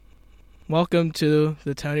Welcome to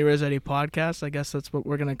the Tony Rossetti podcast. I guess that's what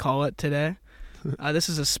we're going to call it today. This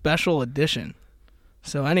is a special edition.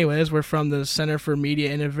 So anyways, we're from the Center for Media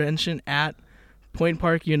Intervention at Point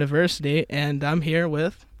Park University, and I'm here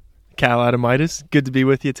with Adomitis. Good to be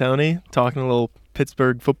with you, Tony. Talking a little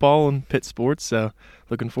Pittsburgh football and Pitt sports, so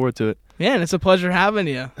looking forward to it. Yeah, and it's a pleasure having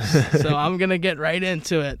you. So I'm going to get right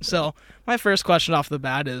into it. So my first question off the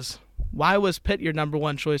bat is, why was Pitt your number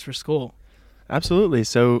one choice for school? Absolutely.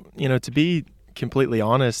 So, to be completely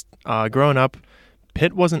honest, growing up,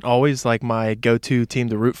 Pitt wasn't always like my go-to team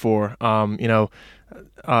to root for. Don't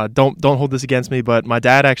hold this against me, but my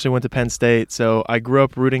dad actually went to Penn State, so I grew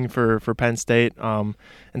up rooting for Penn State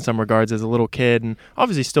in some regards as a little kid, and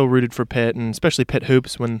obviously still rooted for Pitt, and especially Pitt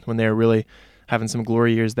hoops when they were really having some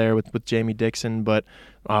glory years there with Jamie Dixon. But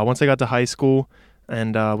once I got to high school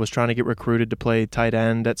and was trying to get recruited to play tight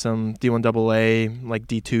end at some D1AA, like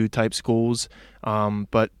D2 type schools,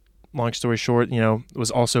 but long story short, was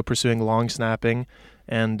also pursuing long snapping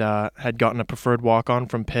and had gotten a preferred walk-on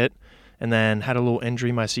from Pitt, and then had a little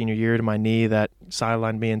injury my senior year to my knee that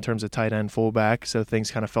sidelined me in terms of tight end fullback, so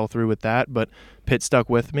things kind of fell through with that. But Pitt stuck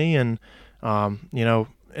with me, and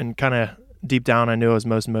and kind of deep down I knew I was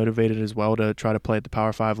most motivated as well to try to play at the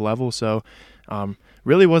Power 5 level. So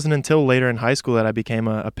really wasn't until later in high school that I became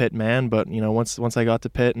a Pitt man, but once I got to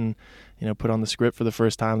Pitt and put on the script for the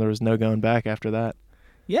first time, there was no going back after that.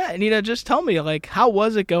 Yeah, and just tell me, how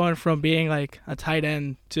was it going from being like a tight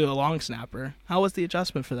end to a long snapper? How was the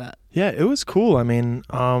adjustment for that? Yeah, it was cool. I mean,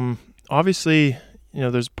 obviously,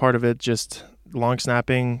 there's part of it just long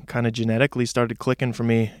snapping kind of genetically started clicking for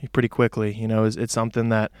me pretty quickly. It's something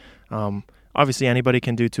that obviously anybody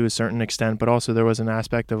can do to a certain extent, but also there was an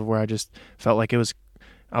aspect of where I just felt like I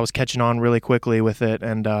was catching on really quickly with it.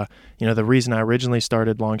 And, the reason I originally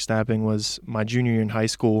started long snapping was my junior year in high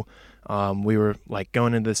school. We were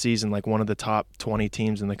going into the season one of the top 20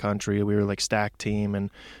 teams in the country. We were stacked team, and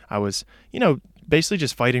I was basically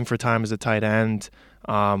just fighting for time as a tight end,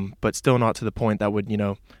 but still not to the point that would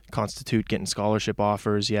constitute getting scholarship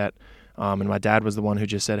offers yet. And my dad was the one who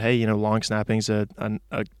just said, hey, long snapping's an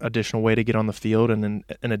additional way to get on the field, and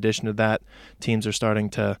in addition to that, teams are starting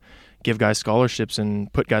to give guys scholarships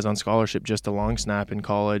and put guys on scholarship just to long snap in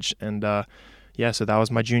college. And so that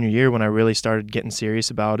was my junior year when I really started getting serious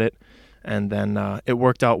about it. And then it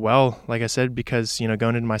worked out well, like I said, because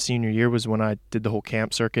going into my senior year was when I did the whole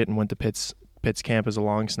camp circuit and went to Pitt's camp as a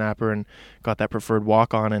long snapper and got that preferred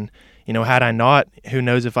walk-on. And had I not, who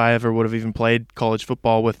knows if I ever would have even played college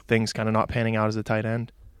football with things kind of not panning out as a tight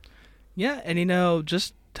end. Yeah, and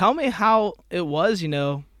just tell me how it was,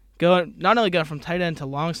 not only going from tight end to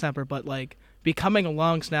long snapper, but becoming a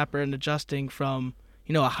long snapper and adjusting from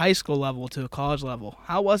a high school level to a college level.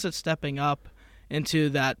 How was it stepping up into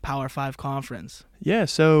that Power 5 conference? Yeah,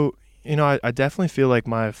 so, I definitely feel like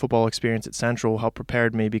my football experience at Central helped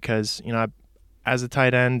prepared me because, as a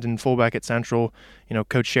tight end and fullback at Central,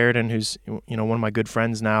 Coach Sheridan, who's, one of my good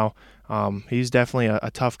friends now, he's definitely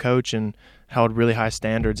a tough coach and held really high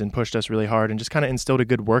standards and pushed us really hard and just kind of instilled a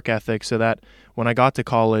good work ethic so that when I got to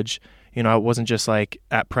college, I wasn't just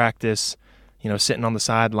at practice, sitting on the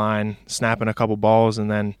sideline, snapping a couple balls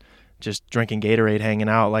and then just drinking Gatorade, hanging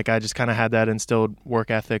out. I just kind of had that instilled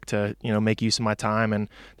work ethic to, make use of my time. And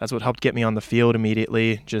that's what helped get me on the field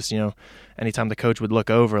immediately. Just, anytime the coach would look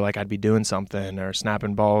over, I'd be doing something or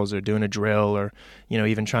snapping balls or doing a drill or,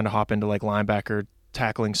 even trying to hop into linebacker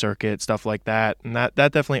tackling circuit, stuff like that. And that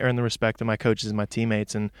definitely earned the respect of my coaches and my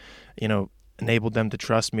teammates and, enabled them to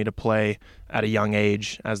trust me to play at a young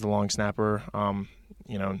age as the long snapper,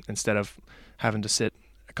 instead of having to sit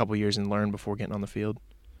a couple years and learn before getting on the field.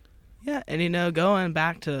 Yeah, and going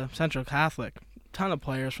back to Central Catholic, a ton of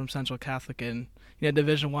players from Central Catholic in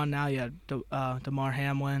Division I now. You had DeMar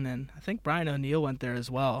Hamlin, and I think Brian O'Neill went there as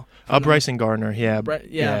well. Bryson Gardner, yeah.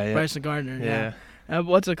 Bryson Gardner, yeah.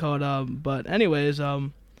 What's it called? But anyways,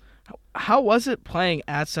 how was it playing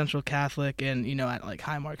at Central Catholic and at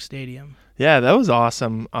Highmark Stadium? Yeah, that was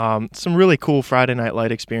awesome. Some really cool Friday Night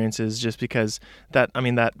Light experiences just because that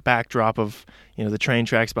backdrop of, the train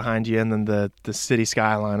tracks behind you and then the city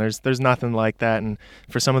skyline, there's nothing like that. And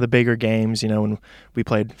for some of the bigger games, when we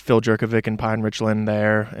played Phil Jerkovic and Pine Richland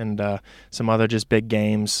there and some other just big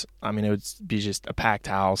games, it would be just a packed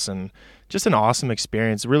house and just an awesome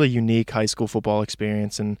experience, a really unique high school football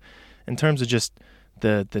experience. And in terms of just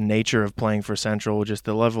the nature of playing for Central, just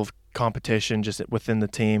the level of competition just within the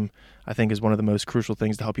team, I think is one of the most crucial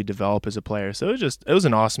things to help you develop as a player. So it was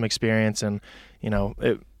an awesome experience, and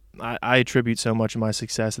I attribute so much of my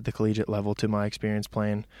success at the collegiate level to my experience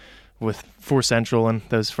playing for Central and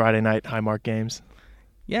those Friday night Highmark games.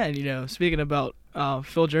 Yeah, and speaking about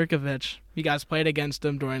Phil Jerkovich. You guys played against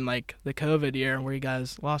him during like the COVID year where you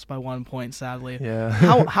guys lost by 1 point, sadly. Yeah.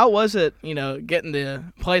 How was it, getting to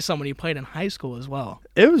play someone you played in high school as well?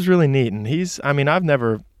 It was really neat, and I've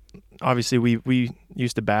never, obviously we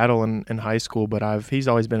used to battle in high school, but he's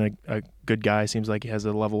always been a good guy. Seems like he has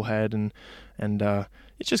a level head, and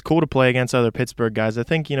it's just cool to play against other Pittsburgh guys. I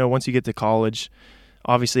think, once you get to college,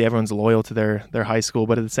 obviously everyone's loyal to their high school,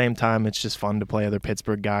 but at the same time, it's just fun to play other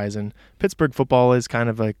Pittsburgh guys. And Pittsburgh football is kind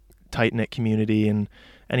of a tight-knit community, and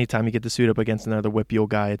anytime you get to suit up against another Whippeal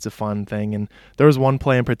guy, it's a fun thing. And there was one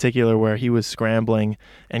play in particular where he was scrambling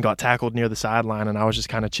and got tackled near the sideline, and I was just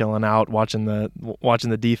kind of chilling out watching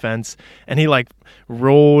the defense, and he like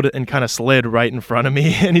rolled and kind of slid right in front of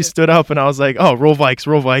me, and he stood up, and I was like, oh, roll Vikes.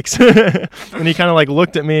 And he kind of like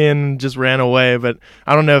looked at me and just ran away, but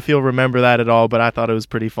I don't know if he'll remember that at all, but I thought it was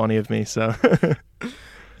pretty funny of me. So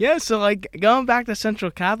Yeah, so like going back to Central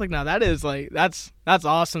Catholic now, that's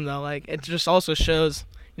awesome though. Like it just also shows,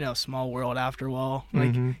 small world after all.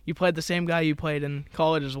 Like you played the same guy you played in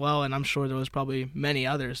college as well, and I'm sure there was probably many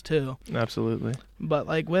others too. Absolutely. But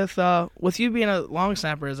like with you being a long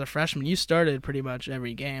snapper as a freshman, you started pretty much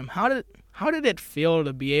every game. How did it feel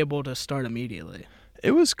to be able to start immediately?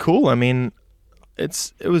 It was cool. I mean,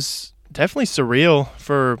 it was definitely surreal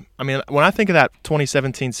when I think of that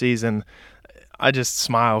 2017 season, I just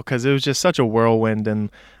smile because it was just such a whirlwind. And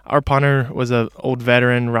our punter was an old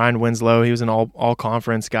veteran, Ryan Winslow. He was an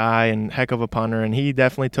all-conference guy and heck of a punter, and he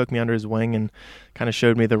definitely took me under his wing and kind of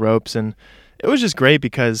showed me the ropes. And it was just great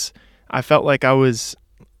because I felt like I was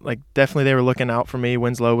definitely they were looking out for me.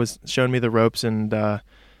 Winslow was showing me the ropes, and I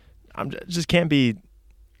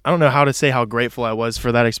don't know how to say how grateful I was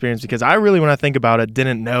for that experience, because I really, when I think about it,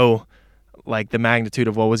 didn't know the magnitude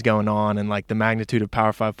of what was going on and the magnitude of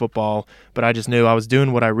Power 5 football, but I just knew I was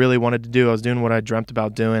doing what I really wanted to do. I was doing what I dreamt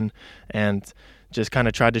about doing, and just kind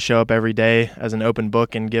of tried to show up every day as an open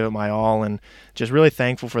book and give it my all, and just really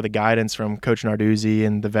thankful for the guidance from Coach Narduzzi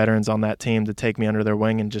and the veterans on that team to take me under their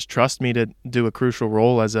wing and just trust me to do a crucial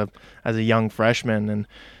role as a young freshman. And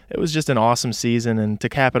it was just an awesome season, and to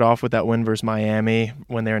cap it off with that win versus Miami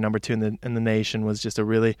when they were number 2 in the nation was just a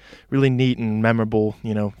really, really neat and memorable,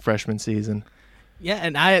 freshman season. Yeah,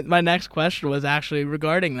 and my next question was actually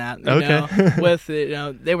regarding that.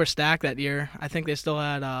 They were stacked that year. I think they still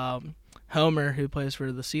had Homer, who plays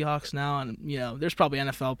for the Seahawks now, and there's probably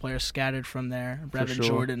NFL players scattered from there. Brevin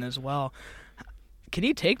Jordan as well. Can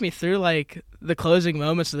you take me through the closing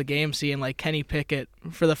moments of the game, seeing Kenny Pickett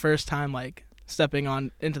for the first time stepping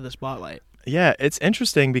on into the spotlight? Yeah, it's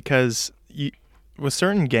interesting because with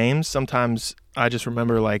certain games, sometimes I just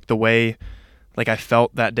remember the way I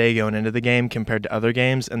felt that day going into the game compared to other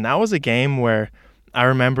games, and that was a game where I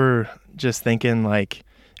remember just thinking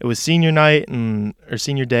it was senior night or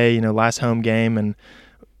senior day, last home game, and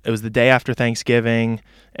it was the day after Thanksgiving,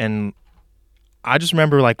 and I just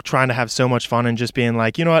remember trying to have so much fun and just being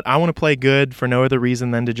you know what, I want to play good for no other reason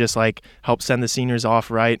than to just help send the seniors off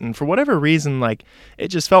right. And for whatever reason, it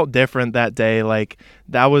just felt different that day.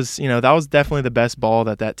 That was definitely the best ball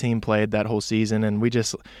that team played that whole season, and we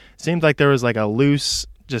just seemed like there was a loose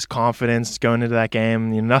just confidence going into that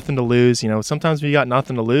game. Nothing to lose. Sometimes when you got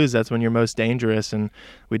nothing to lose, that's when you're most dangerous, and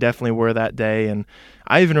we definitely were that day. And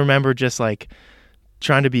I even remember just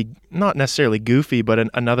trying to be not necessarily goofy, but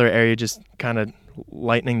another area just kind of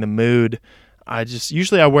lightening the mood. I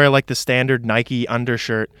wear the standard Nike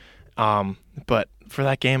undershirt, but for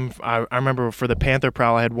that game, I remember for the Panther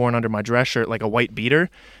Prowl, I had worn under my dress shirt a white beater,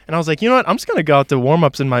 and I was like, you know what, I'm just gonna go out to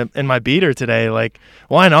warm-ups in my beater today.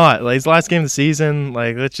 Why not? It's the last game of the season.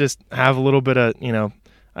 Let's just have a little bit of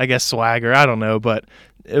I guess swagger. I don't know, but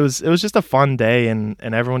it was just a fun day, and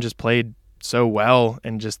everyone just played so well,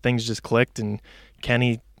 and just things just clicked, and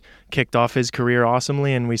Kenny kicked off his career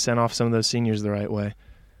awesomely, and we sent off some of those seniors the right way.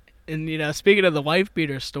 And, speaking of the wife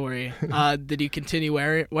beater story, did you continue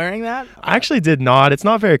wearing that? I actually did not. It's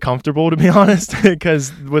not very comfortable, to be honest,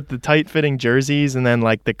 because with the tight-fitting jerseys and then,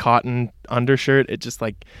 the cotton undershirt, it just,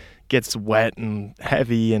 gets wet and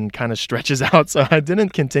heavy and kind of stretches out. So I didn't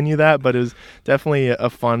continue that, but it was definitely a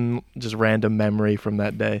fun, just random memory from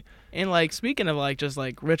that day. And speaking of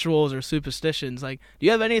rituals or superstitions, do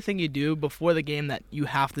you have anything you do before the game that you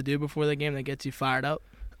have to do before the game that gets you fired up?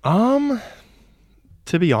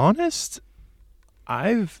 To be honest,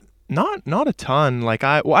 I've not a ton.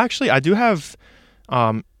 I do have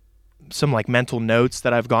some mental notes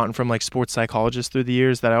that I've gotten from sports psychologists through the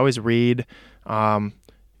years that I always read.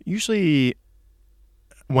 Usually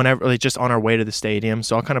whenever just on our way to the stadium.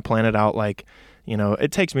 So I'll kind of plan it out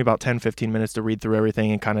it takes me about 10-15 minutes to read through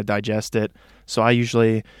everything and kind of digest it. So I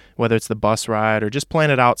usually, whether it's the bus ride or just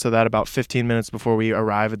plan it out so that about 15 minutes before we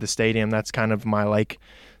arrive at the stadium, that's kind of my like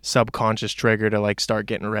subconscious trigger to like start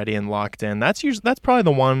getting ready and locked in. That's probably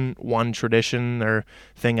the one tradition or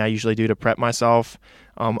thing I usually do to prep myself.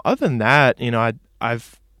 Other than that,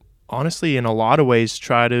 I've honestly in a lot of ways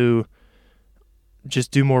try to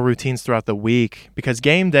just do more routines throughout the week, because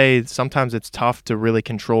game day, sometimes it's tough to really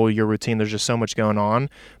control your routine. There's just so much going on,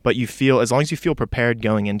 but as long as you feel prepared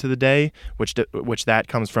going into the day, which that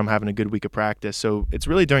comes from having a good week of practice. So it's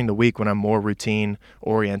really during the week when I'm more routine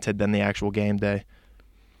oriented than the actual game day.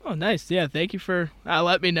 Oh, nice. Yeah. Thank you for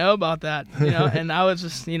letting me know about that. And I was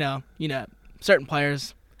just, certain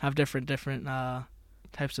players have different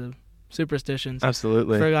types of superstitions.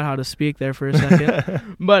 Absolutely. Forgot how to speak there for a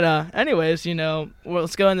second. But anyways,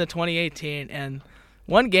 let's go into 2018. And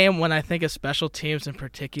one game when I think of special teams in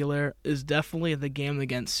particular is definitely the game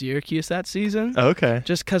against Syracuse that season. Okay.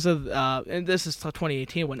 Just because of, and this is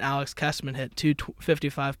 2018 when Alex Kessman hit 2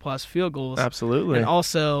 55-plus field goals. Absolutely. And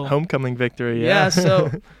also homecoming victory. Yeah,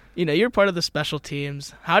 so, you're part of the special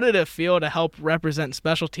teams. How did it feel to help represent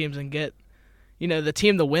special teams and get the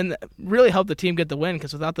team to win, really help the team get the win,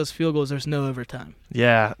 because without those field goals, there's no overtime.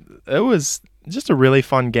 Yeah, it was just a really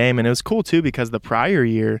fun game, and it was cool, too, because the prior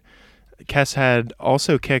year, Kess had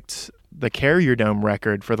also kicked the Carrier Dome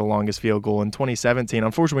record for the longest field goal in 2017.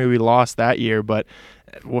 Unfortunately, we lost that year, but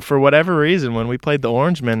for whatever reason, when we played the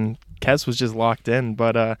Orangemen, Kess was just locked in.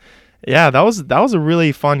 But yeah, that was a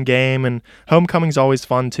really fun game, and homecoming's always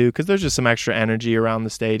fun too, because there's just some extra energy around the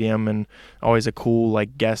stadium, and always a cool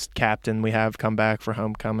like guest captain we have come back for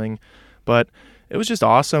homecoming. But it was just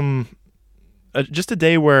awesome, just a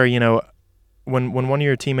day where when one of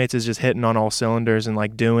your teammates is just hitting on all cylinders and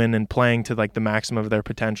like doing and playing to like the maximum of their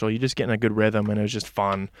potential, you just get in a good rhythm, and it was just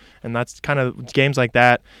fun. And that's kind of games like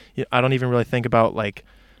that. I don't even really think about like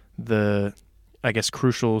the, I guess,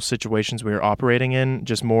 crucial situations we were operating in,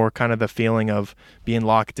 just more kind of the feeling of being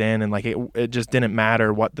locked in, and like it just didn't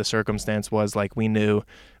matter what the circumstance was. Like we knew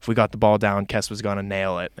if we got the ball down, Kess was going to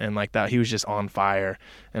nail it, and like that, he was just on fire.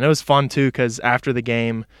 And it was fun too, because after the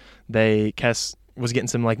game, Kess was getting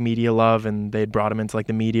some like media love, and they'd brought him into like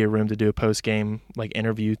the media room to do a post-game like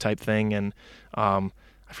interview type thing. And I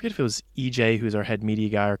forget if it was EJ, who's our head media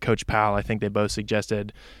guy, or Coach Powell. I think they both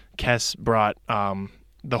suggested Kess brought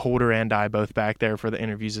the Holder and I both back there for the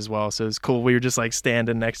interviews as well. So it was cool. We were just like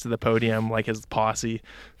standing next to the podium, like his posse.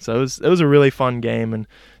 So it was a really fun game, and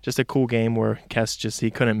just a cool game where Kess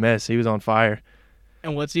he couldn't miss. He was on fire.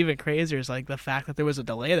 And what's even crazier is like the fact that there was a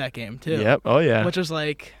delay that game too. Yep. Oh yeah. Which was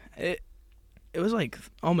like, it was like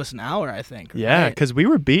almost an hour, I think. Yeah, right? because we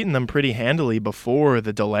were beating them pretty handily before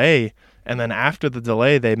the delay, and then after the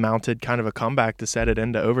delay, they mounted kind of a comeback to set it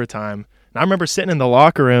into overtime. And I remember sitting in the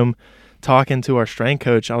locker room talking to our strength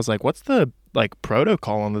coach. I was like, what's the like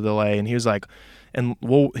protocol on the delay? And he was like, and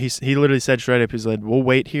he literally said straight up, he's like, we'll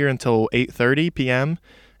wait here until 8:30 p.m.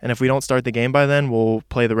 and if we don't start the game by then, we'll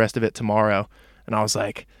play the rest of it tomorrow. And I was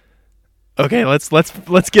like, okay, let's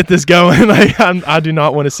get this going. Like I do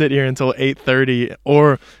not want to sit here until 8:30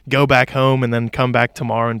 or go back home and then come back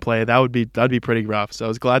tomorrow and play. That'd be pretty rough. So I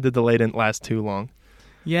was glad the delay didn't last too long.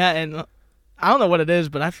 Yeah, and I don't know what it is,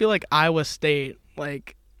 but I feel like Iowa State,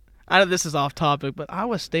 like, I know this is off topic, but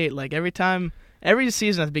Iowa State, like every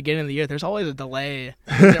season at the beginning of the year, there's always a delay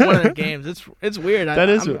in one of their games. It's weird. I'm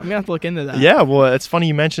gonna have to look into that. Yeah, well, it's funny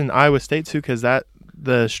you mentioned Iowa State too, because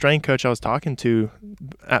the strength coach I was talking to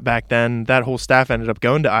back then, that whole staff ended up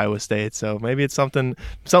going to Iowa State. So maybe it's something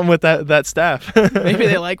with that staff. Maybe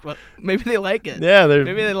they like it. Yeah,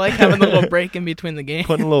 maybe they like having the little break in between the games.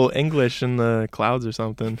 Putting a little English in the clouds or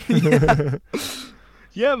something. Yeah.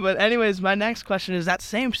 Yeah, but anyways, my next question is, that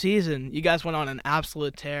same season, you guys went on an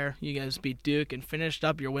absolute tear. You guys beat Duke and finished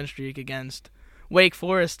up your win streak against Wake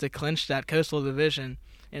Forest to clinch that Coastal Division.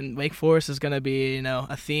 And Wake Forest is going to be,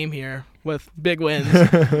 a theme here with big wins.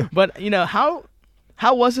 But,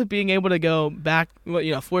 how was it being able to go back,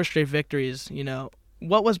 4 straight victories?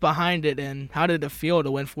 What was behind it, and how did it feel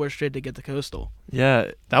to win 4 straight to get the Coastal?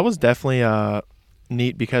 Yeah, that was definitely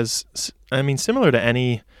neat because, similar to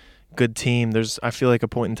any good team, I feel like a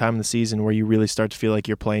point in time in the season where you really start to feel like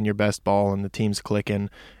you're playing your best ball and the team's clicking.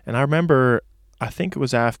 And I remember, I think it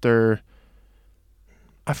was after,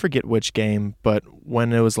 I forget which game, but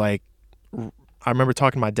when it was like, I remember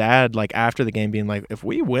talking to my dad like after the game being like, if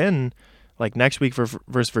we win like next week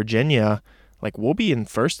versus Virginia, like we'll be in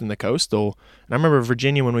first in the Coastal. And I remember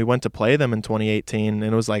Virginia, when we went to play them in 2018, and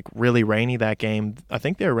it was like really rainy that game, I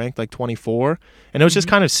think they were ranked like 24, and it was just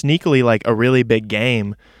kind of sneakily like a really big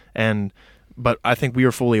game. but I think we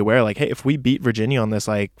were fully aware, like, hey, if we beat Virginia on this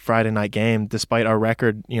like Friday night game, despite our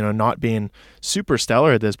record, not being super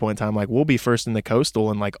stellar at this point in time, like we'll be first in the Coastal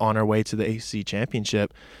and like on our way to the ACC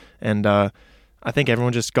championship. And I think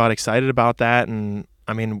everyone just got excited about that. And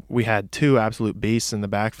I mean, we had two absolute beasts in the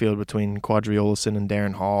backfield between Quadriolison and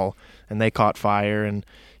Darren Hall, and they caught fire, and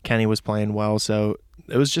Kenny was playing well. So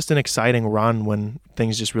it was just an exciting run when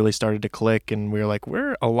things just really started to click, and we were like,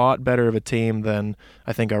 we're a lot better of a team than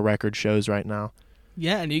I think our record shows right now.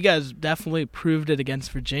 Yeah, and you guys definitely proved it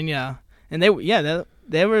against Virginia. And they were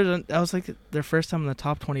that was like their first time in the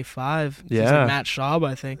top 25. Yeah. Since like Matt Schaub,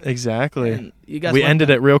 I think. Exactly. And you guys we ended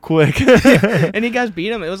it real quick. And you guys beat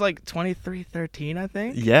them. It was like 23-13, I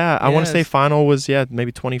think. Yeah, I want to say final was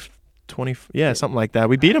maybe 20, something like that.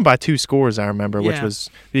 We beat them by 2 scores, I remember, which was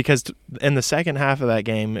because in the second half of that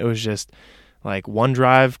game, it was just like one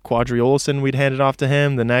drive, Quadriolison, we'd hand it off to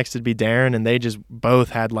him. The next would be Darren, and they just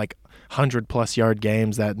both had like 100-plus yard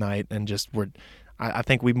games that night, and just were. I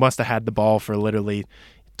think we must have had the ball for literally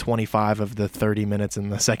 25 of the 30 minutes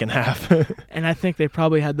in the second half. And I think they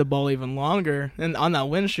probably had the ball even longer, and on that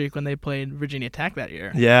win streak when they played Virginia Tech that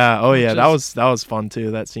year. Yeah, oh yeah, that was fun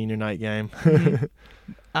too. That senior night game.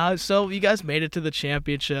 So you guys made it to the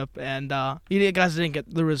championship, and you guys didn't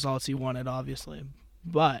get the results you wanted, obviously.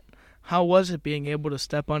 But how was it being able to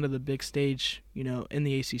step onto the big stage, in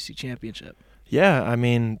the ACC championship? Yeah, I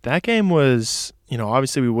mean, that game was,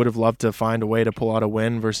 obviously we would have loved to find a way to pull out a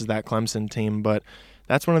win versus that Clemson team, but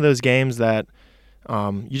that's one of those games that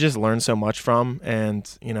you just learn so much from,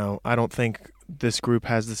 and, I don't think this group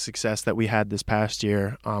has the success that we had this past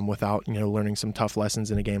year without, learning some tough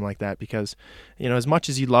lessons in a game like that, because, as much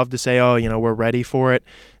as you'd love to say, oh, we're ready for it,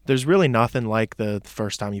 there's really nothing like the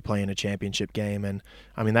first time you play in a championship game. And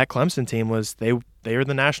I mean, that Clemson team they were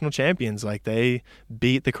the national champions. Like, they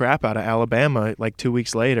beat the crap out of Alabama like 2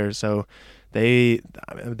 weeks later. So they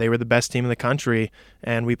were the best team in the country,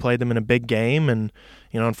 and we played them in a big game. And,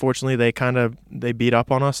 unfortunately they beat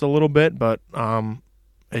up on us a little bit, but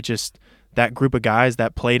it just, that group of guys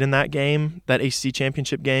that played in that game, that ACC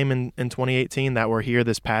championship game in 2018, that were here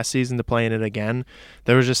this past season to play in it again,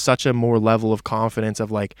 there was just such a more level of confidence of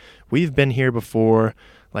like, we've been here before,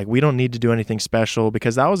 like we don't need to do anything special,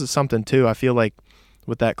 because that was something too. I feel like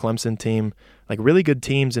with that Clemson team, like really good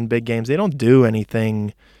teams in big games, they don't do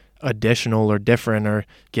anything additional or different or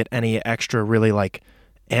get any extra really like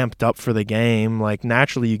amped up for the game. Like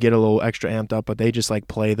naturally you get a little extra amped up, but they just like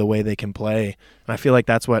play the way they can play. And I feel like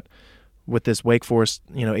that's what, with this Wake Forest,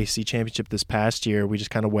 ACC championship this past year, we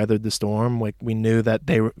just kind of weathered the storm. Like we knew that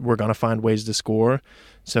they were going to find ways to score.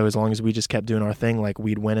 So as long as we just kept doing our thing, like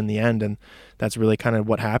we'd win in the end. And that's really kind of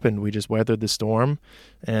what happened. We just weathered the storm,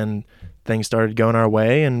 and things started going our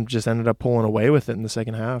way, and just ended up pulling away with it in the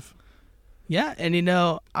second half. Yeah, and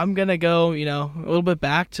I'm going to go, a little bit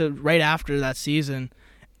back to right after that season.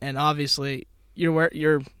 And obviously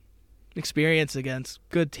your experience against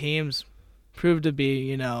good teams proved to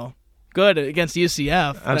be, good against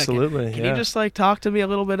UCF. Absolutely. Can you just talk to me a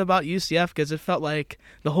little bit about UCF? Because it felt like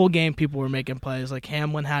the whole game people were making plays. Like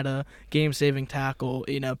Hamlin had a game-saving tackle.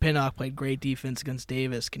 Pinnock played great defense against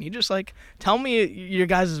Davis. Can you just tell me your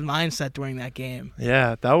guys' mindset during that game?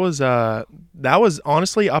 Yeah, that was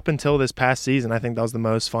honestly up until this past season. I think that was the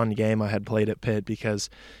most fun game I had played at Pitt, because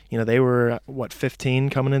they were 15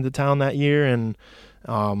 coming into town that year, and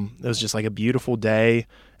it was just like a beautiful day.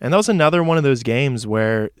 And that was another one of those games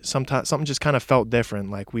where sometimes something just kind of felt different.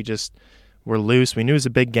 Like we just were loose. We knew it was a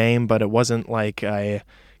big game, but it wasn't like a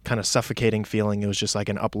kind of suffocating feeling. It was just like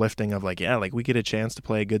an uplifting of we get a chance to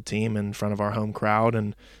play a good team in front of our home crowd,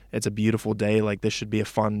 and it's a beautiful day. Like this should be a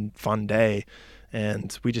fun day.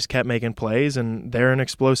 And we just kept making plays, and they're an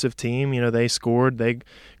explosive team. They scored, they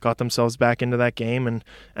got themselves back into that game, and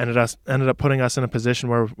ended up putting us in a position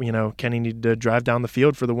where Kenny needed to drive down the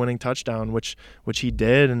field for the winning touchdown, which he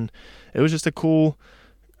did. And it was just a cool,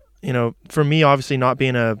 for me, obviously not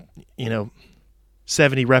being a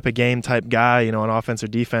 70 rep a game type guy, on offense or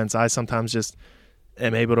defense, I sometimes just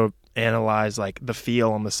am able to analyze the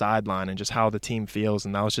feel on the sideline and just how the team feels.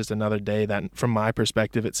 And that was just another day that, from my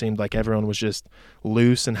perspective, it seemed like everyone was just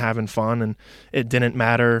loose and having fun, and it didn't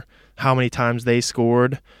matter how many times they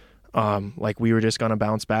scored. We were just going to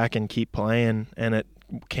bounce back and keep playing, and it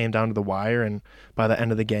came down to the wire. And by the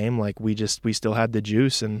end of the game, we still had the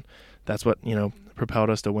juice, and that's what propelled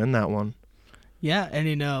us to win that one. Yeah,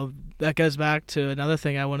 and that goes back to another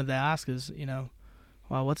thing I wanted to ask is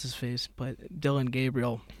wow, what's his face? But Dylan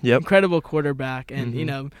Gabriel, incredible quarterback,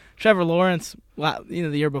 and Trevor Lawrence, the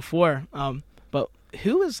year before. But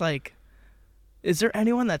who is is there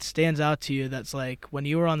anyone that stands out to you that's when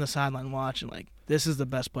you were on the sideline watching, this is the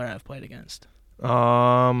best player I've played against?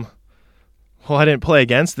 Well, I didn't play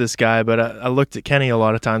against this guy, but I looked at Kenny a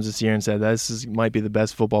lot of times this year and said might be the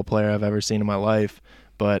best football player I've ever seen in my life.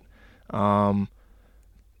 But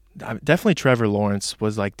definitely Trevor Lawrence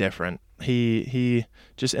was like different. He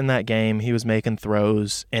just in that game, he was making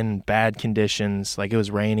throws in bad conditions. Like it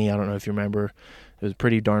was rainy. I don't know if you remember. It was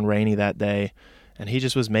pretty darn rainy that day. And he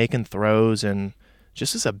just was making throws and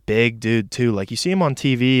just as a big dude too. Like you see him on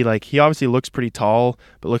TV, like he obviously looks pretty tall,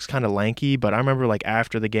 but looks kind of lanky. But I remember like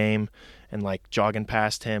after the game and like jogging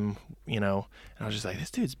past him, and I was just like,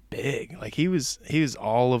 this dude's big. Like he was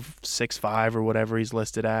all of 6'5" or whatever he's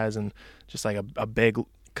listed as, and just like a big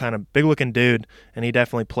kind of big looking dude. And he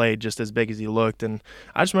definitely played just as big as he looked. And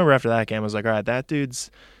I just remember after that game, I was like, all right, that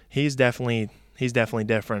he's definitely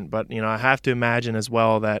different. But I have to imagine as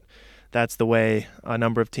well that that's the way a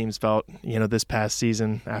number of teams felt, this past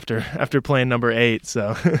season after playing number 8.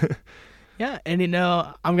 So. Yeah, and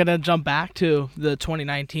I'm going to jump back to the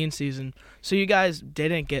 2019 season. So you guys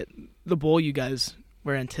didn't get the bowl you guys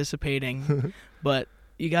were anticipating, but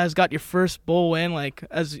you guys got your first bowl win, like,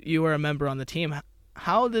 as you were a member on the team.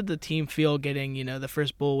 How did the team feel getting, the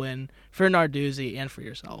first bowl win for Narduzzi and for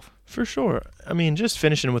yourself? For sure. I mean, just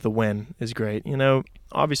finishing with a win is great.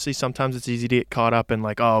 Obviously sometimes it's easy to get caught up in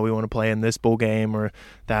like, oh, we want to play in this bowl game or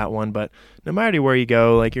that one. But no matter where you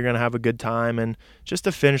go, like you're going to have a good time. And just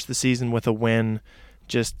to finish the season with a win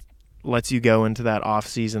just lets you go into that off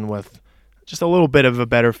season with just a little bit of a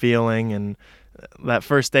better feeling. And that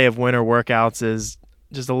first day of winter workouts is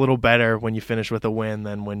just a little better when you finish with a win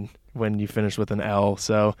than when you finish with an L.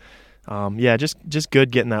 So, just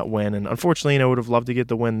good getting that win. And unfortunately, would have loved to get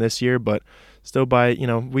the win this year, but still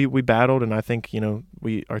we battled, and I think,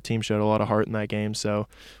 our team showed a lot of heart in that game. So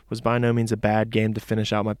it was by no means a bad game to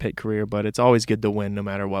finish out my Pitt career, but it's always good to win no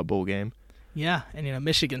matter what bowl game. Yeah, and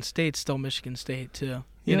Michigan State's still Michigan State too.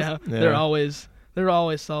 Yeah. They're always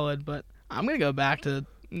solid, but I'm going to go back to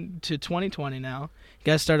 2020 now. You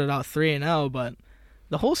guys started out 3-0, but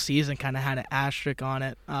the whole season kind of had an asterisk on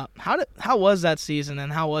it. How was that season,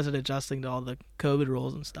 and how was it adjusting to all the COVID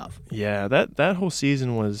rules and stuff? Yeah, that whole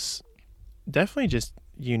season was definitely just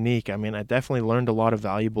unique. I mean, I definitely learned a lot of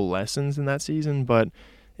valuable lessons in that season, but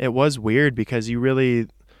it was weird because you really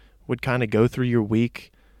would kind of go through your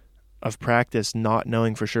week of practice not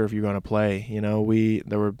knowing for sure if you're going to play.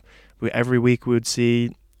 Every week we would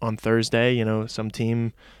see on Thursday, some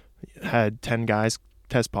team had 10 guys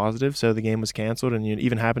test positive, so the game was canceled. And it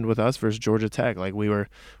even happened with us versus Georgia Tech. Like we were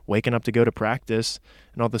waking up to go to practice,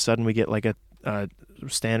 and all of a sudden we get like a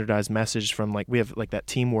standardized message from we have like that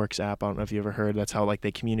Teamworks app. I don't know if you ever heard. That's how like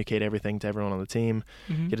they communicate everything to everyone on the team.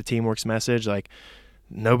 Mm-hmm. Get a Teamworks message like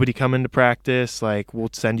nobody come into practice. Like we'll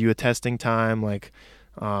send you a testing time. Like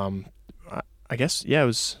I guess it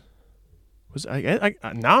was.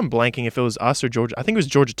 Now I'm blanking if it was us or Georgia. I think it was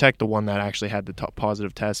Georgia Tech, the one that actually had the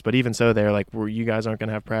positive test. But even so, they're like, you guys aren't going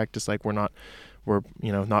to have practice. Like we're not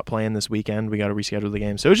playing this weekend. We got to reschedule the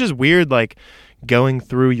game. So it was just weird, like going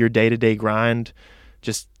through your day-to-day grind.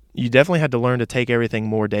 Just you definitely had to learn to take everything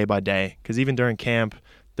more day by day. Because even during camp,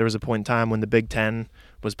 there was a point in time when the Big Ten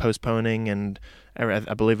was postponing, and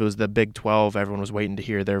I believe it was the Big 12. Everyone was waiting to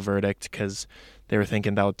hear their verdict because they were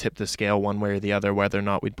thinking that would tip the scale one way or the other, whether or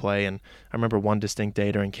not we'd play. And I remember one distinct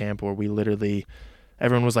day during camp where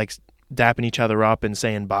everyone was like dapping each other up and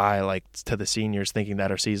saying bye, like to the seniors, thinking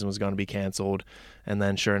that our season was going to be canceled. And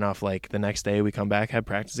then sure enough, like the next day we come back, have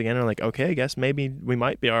practice again, and we're like, okay, I guess maybe we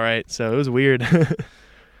might be all right. So it was weird.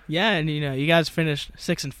 Yeah, and you guys finished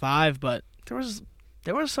 6-5, but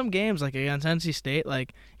there were some games like against NC State,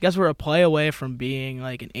 like you guys were a play away from being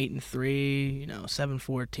like an 8-3,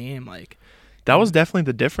 7-4 team. Like that was definitely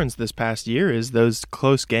the difference this past year is those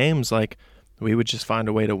close games. Like we would just find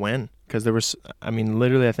a way to win because there was,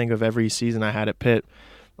 literally I think of every season I had at Pitt.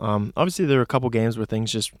 Obviously there were a couple games where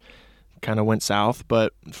things just kind of went south,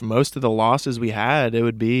 but for most of the losses we had, it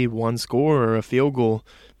would be one score or a field goal,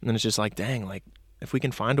 and then it's just like, dang, like if we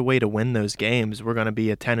can find a way to win those games, we're going to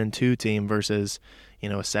be a 10-2 team versus, a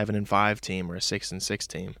 7-5 team or a 6-6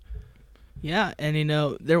 team. Yeah,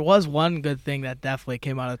 and there was one good thing that definitely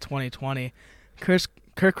came out of 2020. Kirk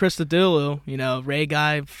Christodoulou, Ray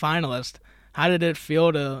Guy finalist. How did it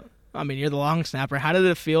feel to? You're the long snapper. How did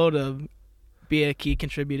it feel to be a key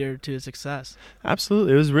contributor to his success?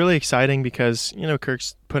 Absolutely, it was really exciting because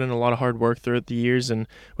Kirk's put in a lot of hard work throughout the years, and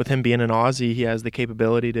with him being an Aussie, he has the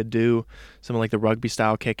capability to do some like the rugby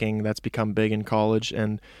style kicking that's become big in college.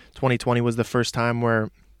 And 2020 was the first time where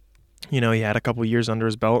he had a couple years under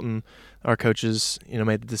his belt, and our coaches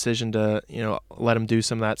made the decision to let him do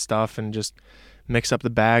some of that stuff and just mix up the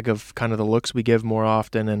bag of kind of the looks we give more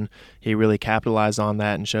often, and he really capitalized on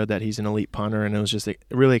that and showed that he's an elite punter, and it was just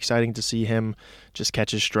really exciting to see him just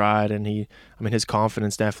catch his stride. And his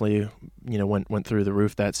confidence definitely, went through the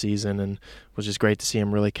roof that season, and was just great to see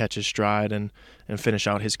him really catch his stride and finish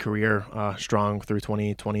out his career strong through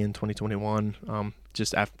 2020 and 2021,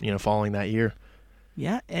 just after, following that year.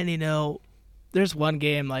 Yeah, and there's one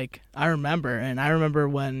game like I remember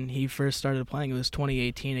when he first started playing. It was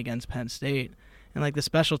 2018 against Penn State, and like the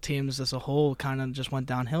special teams as a whole kind of just went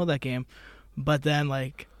downhill that game. But then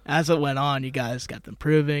like as it went on, you guys kept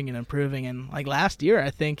improving, and like last year I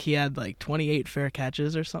think he had like 28 fair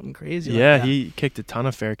catches or something crazy. Yeah, like that. He kicked a ton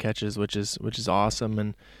of fair catches, which is awesome,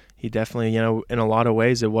 and he definitely, in a lot of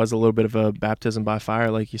ways, it was a little bit of a baptism by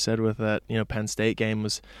fire, like you said, with that, Penn State game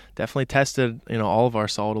was definitely tested, all of our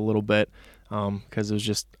salt a little bit, because it was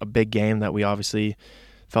just a big game that we obviously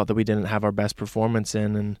felt that we didn't have our best performance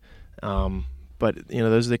in, and but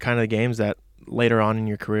those are the kind of games that later on in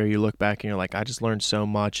your career you look back and you're like, I just learned so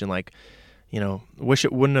much, and like, wish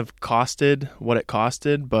it wouldn't have costed what it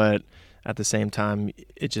costed, but at the same time,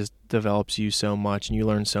 it just develops you so much, and you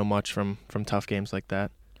learn so much from tough games like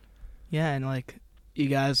that. Yeah, and like you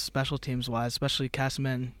guys, special teams wise, especially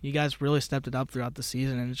Castleman, you guys really stepped it up throughout the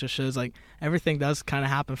season, and it just shows like everything does kind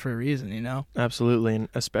of happen for a reason, Absolutely, and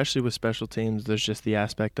especially with special teams, there's just the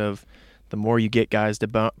aspect of the more you get guys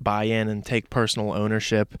to buy in and take personal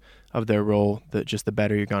ownership of their role, that just the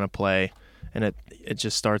better you're going to play. And it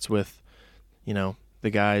just starts with, the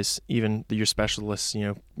guys, even your specialists,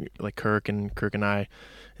 like Kirk and I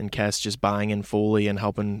and Kess just buying in fully and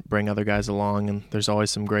helping bring other guys along. And there's always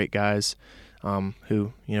some great guys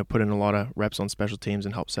who, put in a lot of reps on special teams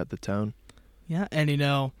and help set the tone. Yeah, and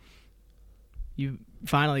you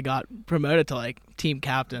finally got promoted to like team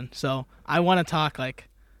captain. So I want to talk like,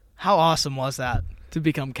 how awesome was that to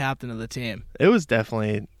become captain of the team? It was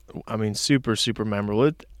definitely, super, super memorable.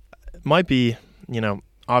 It might be,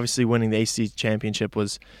 obviously winning the AC championship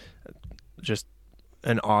was just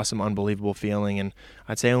an awesome, unbelievable feeling. And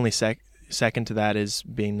I'd say only second to that is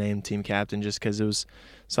being named team captain, just because it was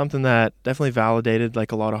something that definitely validated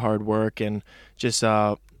like a lot of hard work, and just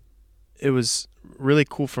it was really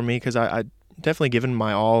cool for me because I definitely given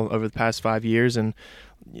my all over the past 5 years, and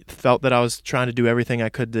felt that I was trying to do everything I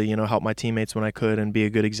could to help my teammates when I could, and be a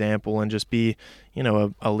good example, and just be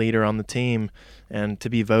a leader on the team. And to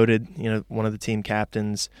be voted one of the team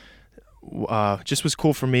captains just was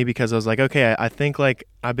cool for me, because I was like, okay, I think like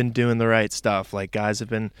I've been doing the right stuff. Like guys have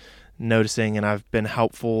been noticing, and I've been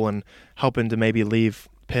helpful and helping to maybe leave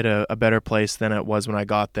Pitt a better place than it was when I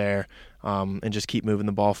got there, and just keep moving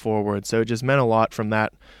the ball forward. So it just meant a lot from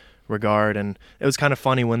that regard. And it was kind of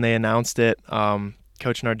funny when they announced it.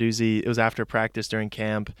 Coach Narduzzi, it was after practice during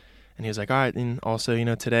camp, and he was like, all right, and also,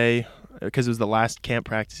 today, because it was the last camp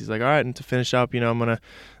practice, he's like, all right, and to finish up, I'm going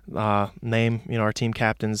to name, our team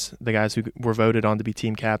captains, the guys who were voted on to be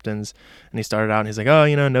team captains. And he started out, and he's like, oh,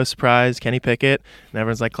 no surprise, Kenny Pickett. And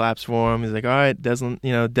everyone's like, claps for him. He's like, all right,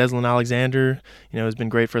 Deslin Alexander, has been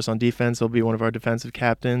great for us on defense. He'll be one of our defensive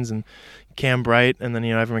captains. And Cam Bright, and then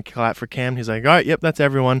everyone clapped for Cam. He's like, all right, yep, that's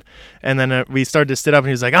everyone. And then we started to sit up, and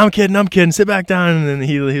he was like, I'm kidding, sit back down. And then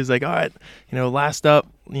he was like, all right, last up,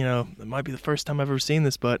 it might be the first time I've ever seen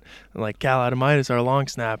this, but like Cal Adomitis, our long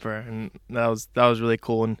snapper, and that was really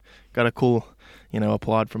cool, and got a cool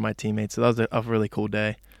applaud from my teammates. So that was a really cool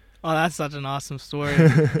day. Oh, that's such an awesome story.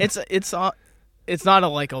 It's not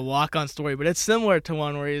like a walk-on story, but it's similar to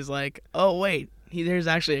one where he's like, oh wait, there's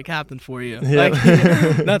actually a captain for you. Yeah.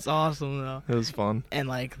 Like, that's awesome though. It was fun. And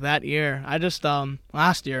like that year, I just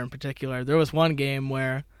last year in particular, there was one game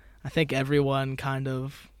where I think everyone kind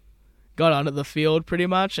of got onto the field pretty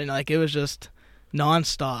much, and like it was just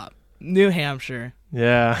nonstop. New Hampshire.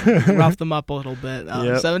 Yeah. Roughed them up a little bit.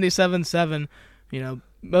 Yep. 77-7,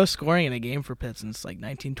 most scoring in a game for Pitt since like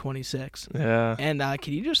 1926. Yeah. And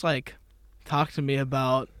can you just like talk to me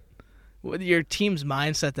about your team's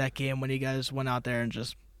mindset that game when you guys went out there and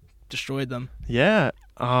just destroyed them? Yeah.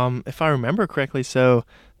 If I remember correctly, so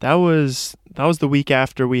that was the week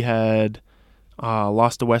after we had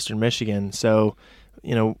lost to Western Michigan. So,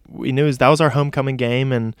 we knew that was our homecoming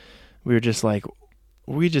game, and we were just like,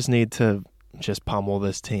 we just need to just pummel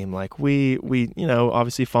this team. Like we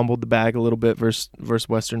obviously fumbled the bag a little bit versus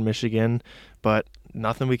Western Michigan, but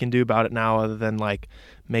nothing we can do about it now other than like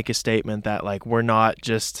make a statement that like we're not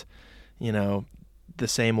just the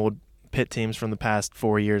same old Pitt teams from the past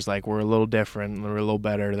 4 years. Like we're a little different, and we're a little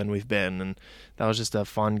better than we've been. And that was just a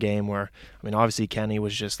fun game where, obviously Kenny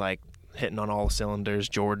was just like hitting on all cylinders.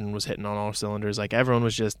 Jordan was hitting on all cylinders. Like, everyone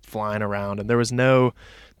was just flying around, and there was no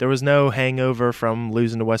hangover from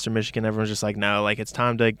losing to Western Michigan. Everyone was just like, no, like, it's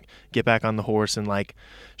time to get back on the horse and like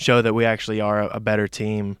show that we actually are a better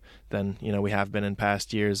team than, you know, we have been in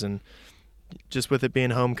past years. And just with it being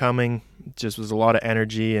homecoming, just was a lot of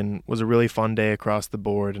energy and was a really fun day across the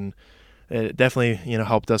board. And it definitely, you know,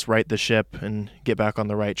 helped us right the ship and get back on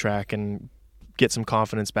the right track and get some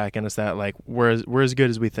confidence back in us that, like, we're as good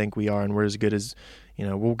as we think we are, and we're as good as, you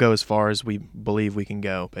know, we'll go as far as we believe we can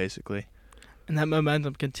go, basically. And that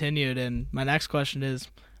momentum continued. And my next question is,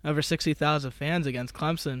 over 60,000 fans against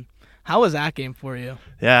Clemson. How was that game for you?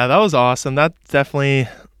 Yeah, that was awesome. That definitely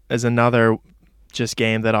is another just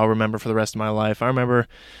game that I'll remember for the rest of my life. I remember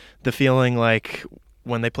the feeling like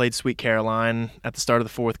when they played Sweet Caroline at the start of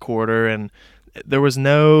the fourth quarter, and there was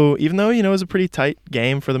no, even though, you know, it was a pretty tight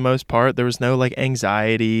game for the most part, there was no like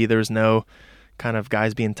anxiety, there was no kind of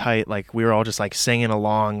guys being tight. Like, we were all just like singing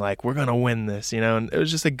along, like, we're gonna win this, you know. And it was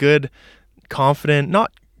just a good, confident,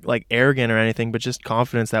 not like arrogant or anything, but just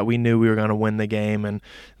confidence that we knew we were going to win the game. And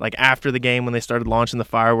like, after the game, when they started launching the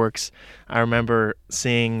fireworks, I remember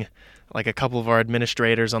seeing like a couple of our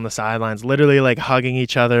administrators on the sidelines literally like hugging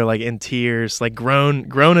each other, like in tears, like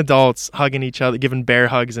grown adults hugging each other, giving bear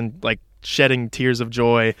hugs and like shedding tears of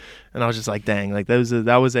joy. And I was just like, dang, like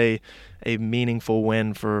that was a meaningful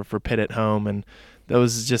win for Pitt at home. And that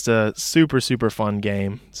was just a super, super fun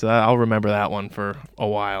game. So I'll remember that one for a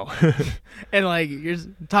while. And, like, you're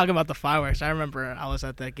talking about the fireworks. I remember I was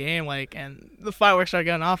at that game, like, and the fireworks started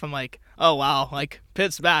going off. I'm like, oh, wow, like,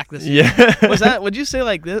 Pitt's back this year. Yeah. Would you say,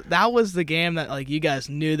 like, that was the game that, like, you guys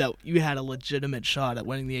knew that you had a legitimate shot at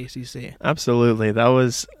winning the ACC? Absolutely. That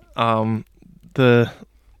was the,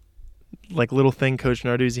 like, little thing Coach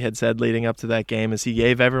Narduzzi had said leading up to that game is he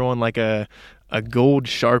gave everyone, like, a gold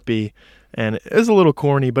Sharpie. And it was a little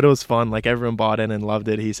corny, but it was fun. Like, everyone bought in and loved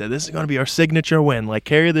it. He said, this is going to be our signature win. Like,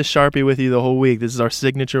 carry this Sharpie with you the whole week. This is our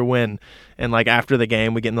signature win. And, like, after the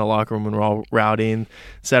game, we get in the locker room and we're all rowdy and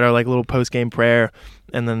said our, like, little post-game prayer.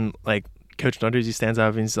 And then, like, Coach Narduzzi stands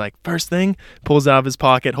up and he's like, first thing, pulls out of his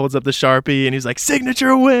pocket, holds up the Sharpie, and he's like,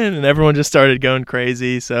 signature win. And everyone just started going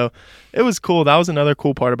crazy. So it was cool. That was another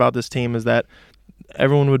cool part about this team, is that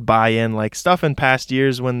everyone would buy in. Like, stuff in past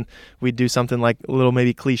years when we'd do something like a little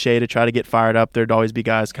maybe cliche to try to get fired up, there'd always be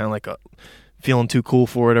guys kind of like feeling too cool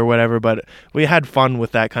for it or whatever, but we had fun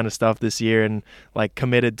with that kind of stuff this year and like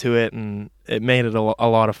committed to it, and it made it a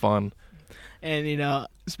lot of fun. And, you know,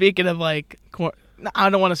 speaking of like, I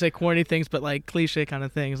don't want to say corny things, but like cliche kind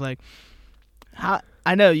of things, like, how,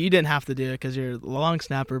 I know you didn't have to do it because you're a long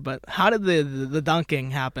snapper, but how did the dunking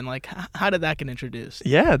happen? Like, how did that get introduced?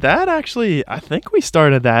 Yeah, that actually, I think we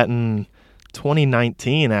started that in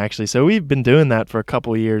 2019, actually. So we've been doing that for a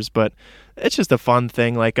couple of years, but it's just a fun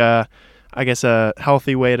thing. Like, I guess a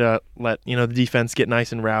healthy way to let, you know, the defense get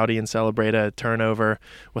nice and rowdy and celebrate a turnover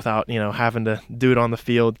without, you know, having to do it on the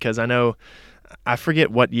field. Because I forget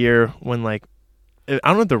what year when, like, I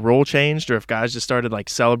don't know if the rule changed or if guys just started like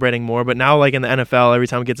celebrating more, but now like in the NFL, every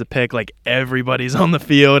time it gets a pick, like everybody's on the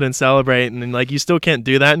field and celebrating, and like you still can't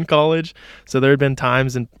do that in college. So there had been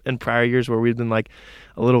times in prior years where we'd been like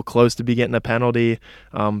a little close to be getting a penalty,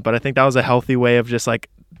 but I think that was a healthy way of just like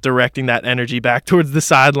directing that energy back towards the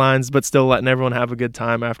sidelines, but still letting everyone have a good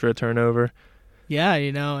time after a turnover. Yeah,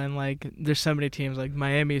 you know, and like there's so many teams like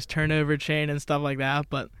Miami's turnover chain and stuff like that,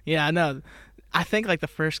 but yeah, I know. I think like the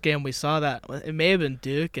first game we saw that, it may have been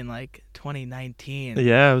Duke in like 2019.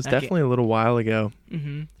 Yeah, it was definitely a little while ago.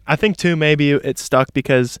 Mm-hmm. I think too maybe it stuck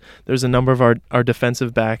because there's a number of our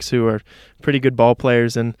defensive backs who are pretty good ball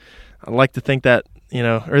players, and I like to think that, you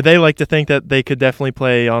know, or they like to think that they could definitely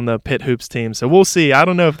play on the Pitt Hoops team. So we'll see. I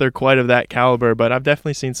don't know if they're quite of that caliber, but I've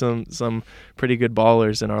definitely seen some pretty good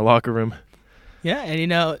ballers in our locker room. Yeah, and you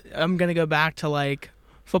know, I'm gonna go back to like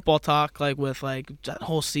football talk, like with like that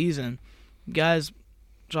whole season. Guys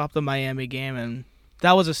dropped the Miami game, and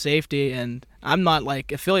that was a safety, and I'm not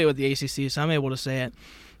like affiliated with the ACC, so I'm able to say it.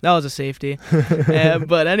 That was a safety.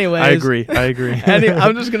 But anyways, I agree.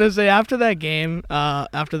 I'm just gonna say after that game,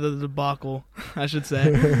 after the debacle, I should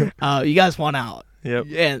say, you guys won out. Yep.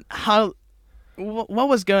 And what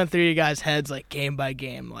was going through you guys' heads like game by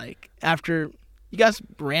game, like after you guys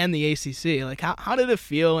ran the ACC? Like how did it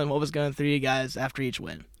feel, and what was going through you guys after each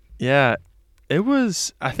win? Yeah.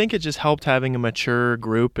 I think it just helped having a mature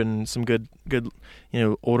group and some good, you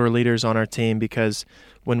know, older leaders on our team, because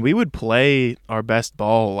when we would play our best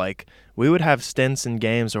ball, like we would have stints in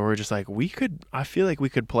games where we're just like, I feel like we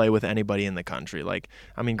could play with anybody in the country. Like,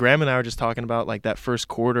 I mean, Graham and I were just talking about like that first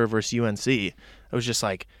quarter versus UNC. It was just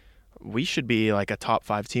like, we should be like a top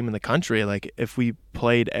 5 team in the country. Like if we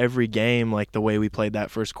played every game like the way we played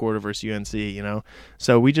that first quarter versus UNC, you know?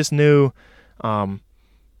 So we just knew,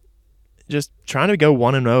 just trying to go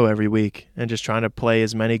 1-0 every week and just trying to play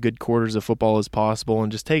as many good quarters of football as possible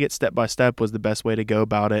and just take it step by step was the best way to go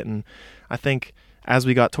about it. And I think as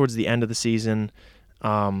we got towards the end of the season,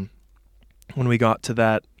 when we got to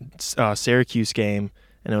that Syracuse game,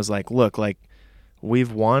 and it was like, look, like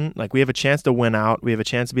we've won, like we have a chance to win out. We have a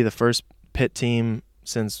chance to be the first Pitt team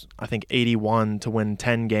since I think 81 to win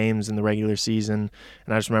 10 games in the regular season.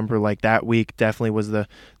 And I just remember like that week definitely was the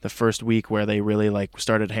first week where they really like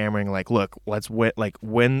started hammering like, look, let's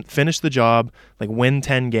win, finish the job, like win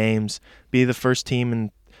 10 games, be the first team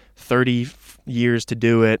in 30 years to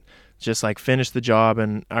do it, just like finish the job.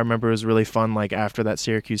 And I remember it was really fun, like after that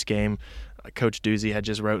Syracuse game, Coach Doozy had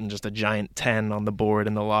just written just a giant 10 on the board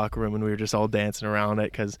in the locker room, and we were just all dancing around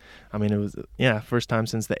it because, I mean, it was, first time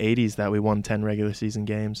since the 80s that we won 10 regular season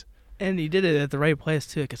games. And you did it at the right place,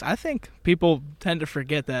 too, because I think people tend to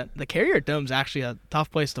forget that the Carrier Dome's actually a tough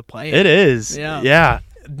place to play in. It is. Yeah.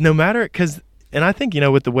 No matter, and I think,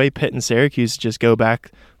 with the way Pitt and Syracuse just go back,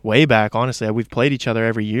 way back, honestly, we've played each other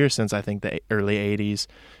every year since I think the early 80s,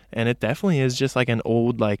 and it definitely is just like an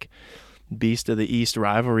old, like, Beast of the East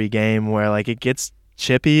rivalry game where like it gets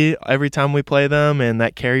chippy every time we play them, and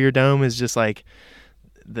that Carrier Dome is just like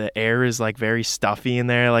the air is like very stuffy in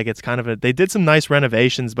there. Like it's kind of they did some nice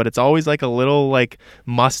renovations, but it's always like a little like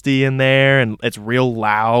musty in there, and it's real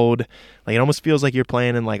loud. Like it almost feels like you're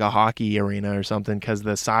playing in like a hockey arena or something because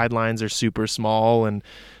the sidelines are super small, and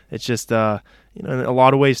it's just in a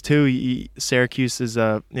lot of ways too, Syracuse is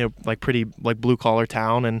like pretty like blue collar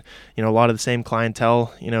town, and a lot of the same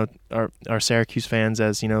clientele are Syracuse fans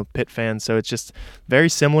as Pitt fans. So it's just very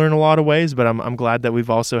similar in a lot of ways. But I'm glad that we've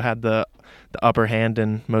also had the upper hand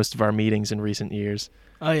in most of our meetings in recent years.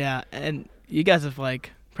 Oh yeah, and you guys have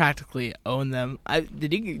like practically owned them.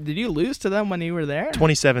 Did you lose to them when you were there?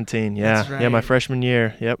 2017, yeah. That's right. Yeah, my freshman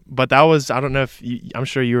year. Yep. But that was, I don't know if I'm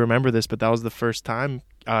sure you remember this, but that was the first time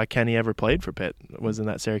Kenny ever played for Pitt, was in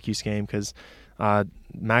that Syracuse game, because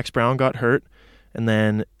Max Brown got hurt, and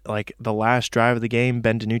then like the last drive of the game,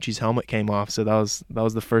 Ben DiNucci's helmet came off, so that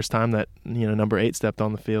was the first time that number 8 stepped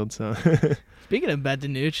on the field. So speaking of Ben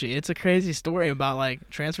DiNucci, it's a crazy story about like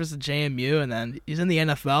transfers to JMU, and then he's in the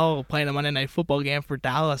NFL playing a Monday Night Football game for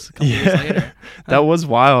Dallas a couple years later. That was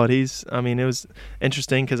wild. It was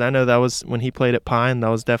interesting because I know that was when he played at Pine. That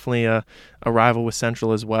was definitely a rival with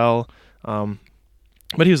Central as well.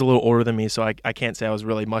 But he was a little older than me, so I can't say I was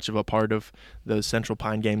really much of a part of those Central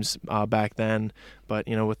Pine games back then. But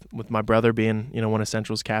with my brother being one of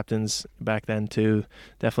Central's captains back then too,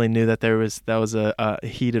 definitely knew that that was a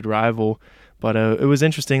heated rival. But it was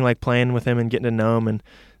interesting, like playing with him and getting to know him, and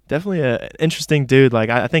definitely an interesting dude. Like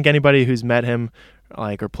I think anybody who's met him,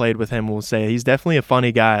 like or played with him, will say he's definitely a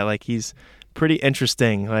funny guy. Like he's pretty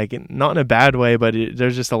interesting, like not in a bad way, but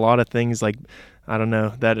there's just a lot of things like, I don't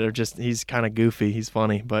know, that are just, he's kind of goofy. He's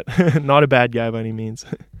funny, but not a bad guy by any means.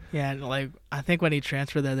 Yeah, like I think when he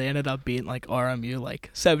transferred there, they ended up beating like RMU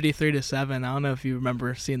like 73-7. I don't know if you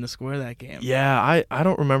remember seeing the score of that game. Yeah, I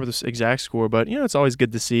don't remember the exact score, but it's always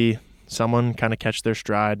good to see someone kind of catch their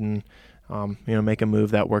stride and make a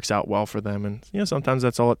move that works out well for them. And sometimes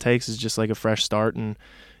that's all it takes, is just like a fresh start and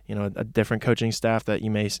a different coaching staff that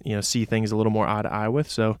you may see things a little more eye to eye with.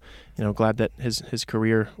 So glad that his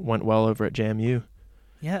career went well over at JMU.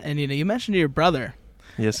 Yeah, and you mentioned your brother.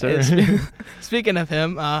 Yes, sir. Speaking of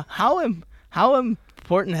him, how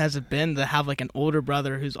important has it been to have like an older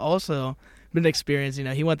brother who's also been experienced?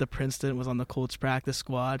 He went to Princeton, was on the Colts practice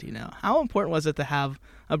squad. How important was it to have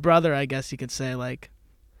a brother, I guess you could say, like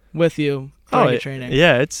with you during your training?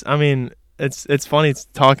 Yeah, it's funny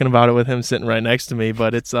talking about it with him sitting right next to me,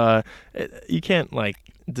 but it's you can't like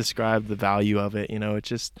describe the value of it. It's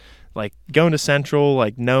just like going to Central,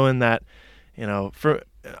 like knowing that for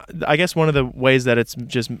I guess one of the ways that it's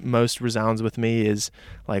just most resounds with me is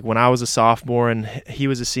like when I was a sophomore and he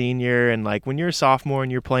was a senior, and like when you're a sophomore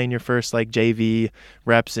and you're playing your first like JV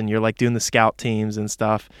reps and you're like doing the scout teams and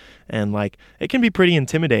stuff, and like it can be pretty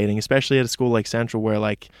intimidating, especially at a school like Central where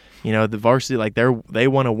like the varsity, like they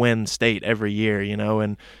want to win state every year,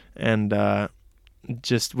 and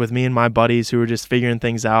just with me and my buddies who were just figuring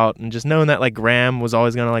things out, and just knowing that like Graham was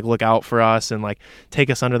always going to like look out for us and like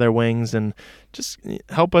take us under their wings and just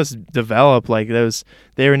help us develop, like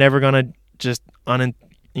they were never going to just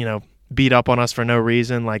beat up on us for no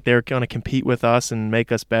reason. Like they were going to compete with us and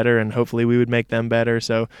make us better, and hopefully we would make them better.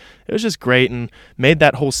 So it was just great and made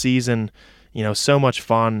that whole season so much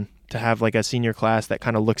fun to have like a senior class that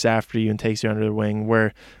kind of looks after you and takes you under their wing,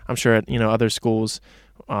 where I'm sure at, other schools,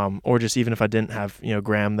 or just even if I didn't have,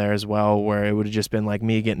 Graham there as well, where it would have just been like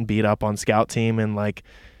me getting beat up on scout team and like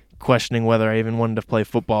questioning whether I even wanted to play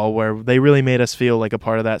football, where they really made us feel like a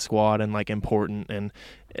part of that squad and like important, and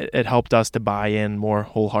it helped us to buy in more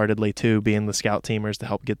wholeheartedly too, being the scout teamers, to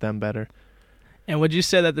help get them better. And would you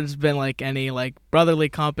say that there's been like any like brotherly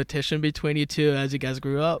competition between you two as you guys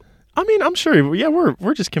grew up? I mean, I'm sure, yeah,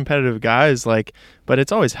 we're just competitive guys, like, but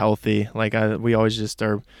it's always healthy. Like, we always just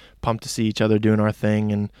are pumped to see each other doing our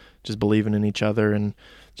thing and just believing in each other and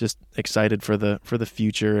just excited for the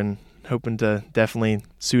future and hoping to definitely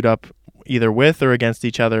suit up either with or against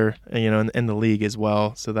each other, in the league as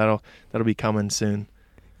well. So that'll be coming soon.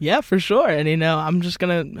 Yeah, for sure. And I'm just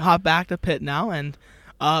gonna hop back to Pitt now, and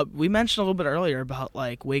we mentioned a little bit earlier about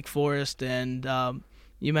like Wake Forest, and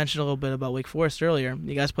you mentioned a little bit about Wake Forest earlier.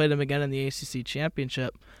 You guys played them again in the ACC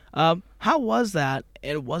championship. How was that?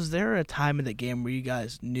 And was there a time in the game where you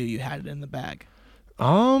guys knew you had it in the bag?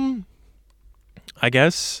 I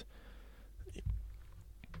guess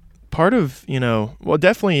part of, well,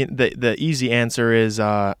 definitely the easy answer is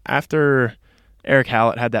after Eric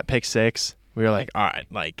Hallett had that pick six, we were like, all right,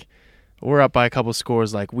 like we're up by a couple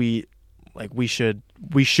scores, like we should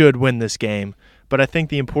win this game. But I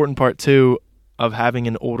think the important part too of having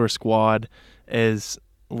an older squad is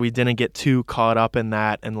we didn't get too caught up in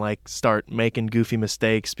that and like start making goofy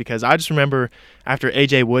mistakes, because I just remember after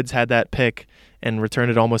AJ Woods had that pick and returned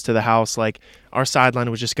it almost to the house, like our sideline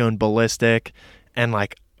was just going ballistic, and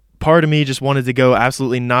like part of me just wanted to go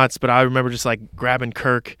absolutely nuts, but I remember just like grabbing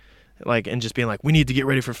Kirk like and just being like, we need to get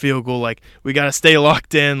ready for field goal, like we got to stay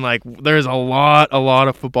locked in, like there's a lot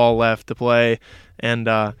of football left to play. And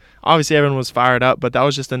obviously everyone was fired up, but that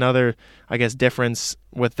was just another, I guess, difference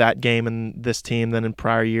with that game and this team than in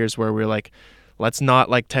prior years, where we're like, let's not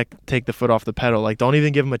like take the foot off the pedal, like don't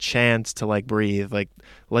even give them a chance to like breathe, like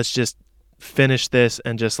let's just finish this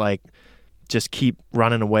and just keep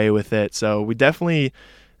running away with it. So we definitely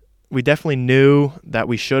knew that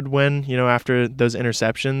we should win, after those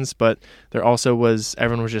interceptions, but there also was,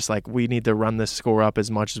 everyone was just like, we need to run this score up as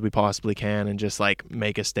much as we possibly can and just like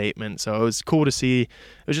make a statement. So it was cool to see. It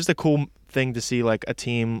was just a cool thing to see, like a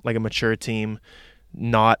team, like a mature team,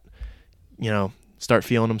 not, start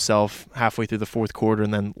feeling himself halfway through the fourth quarter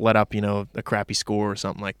and then let up, a crappy score or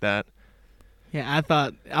something like that. Yeah, I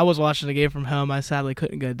thought, I was watching the game from home. I sadly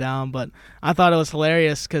couldn't go down, but I thought it was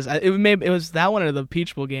hilarious because it was that one or the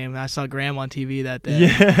Peach Bowl game. I saw Graham on TV that day.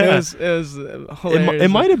 Yeah, it was hilarious. It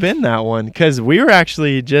might have been that one, because we were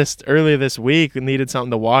actually just earlier this week needed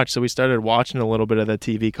something to watch, so we started watching a little bit of the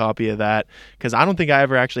TV copy of that, because I don't think I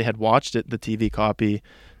ever actually had watched it, the TV copy.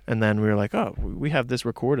 And then we were like, oh, we have this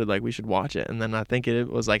recorded, like we should watch it. And then I think it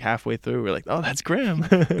was like halfway through, we were like, oh, that's Graham.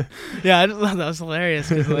 Yeah, I just thought that was hilarious.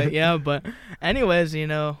 Cause like, yeah, but anyways,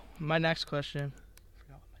 my next question. I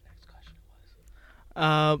forgot what my next question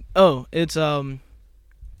was. It's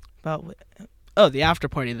about the after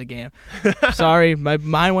party of the game. Sorry, my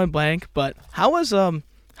mind went blank. But how was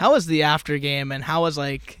the after game, and how was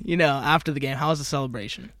after the game? How was the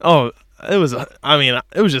celebration? Oh, it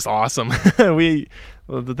was just awesome.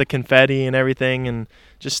 The confetti and everything, and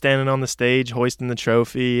just standing on the stage hoisting the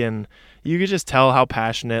trophy, and you could just tell how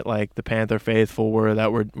passionate like the Panther faithful were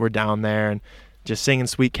that we're down there and just singing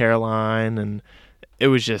Sweet Caroline, and it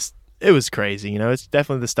was crazy. It's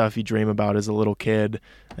definitely the stuff you dream about as a little kid.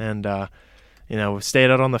 And we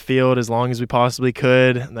stayed out on the field as long as we possibly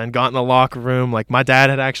could, and then got in the locker room. Like my dad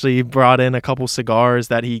had actually brought in a couple cigars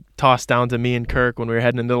that he tossed down to me and Kirk when we were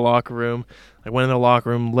heading into the locker room. I went in the locker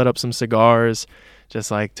room, lit up some cigars, just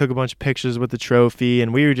like took a bunch of pictures with the trophy,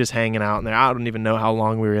 and we were just hanging out in there. I don't even know how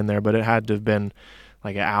long we were in there, but it had to have been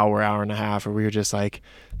like an hour and a half, where we were just like,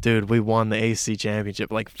 dude, we won the ACC championship.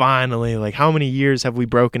 Like finally, like how many years have we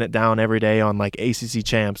broken it down every day on like ACC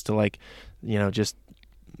champs to like, just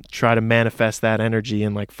try to manifest that energy,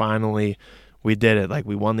 and like finally we did it. Like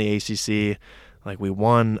we won the ACC, like we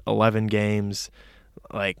won 11 games,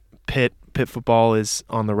 like Pitt football is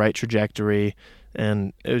on the right trajectory.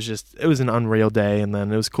 And it was an unreal day. And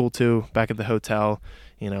then it was cool too, back at the hotel,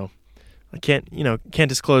 I can't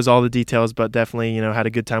disclose all the details, but definitely, had a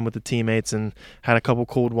good time with the teammates and had a couple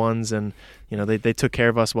cold ones, and, they took care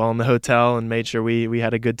of us well in the hotel and made sure we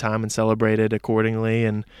had a good time and celebrated accordingly.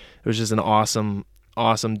 And it was just an awesome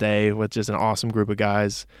day with just an awesome group of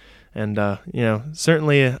guys. And,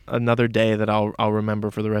 certainly another day that I'll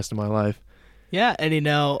remember for the rest of my life. Yeah.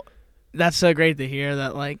 And, that's so great to hear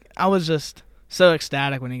that, like, I was just so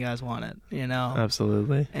ecstatic when you guys won it,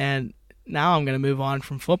 Absolutely. And now I'm going to move on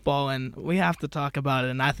from football, and we have to talk about it,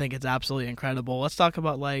 and I think it's absolutely incredible. Let's talk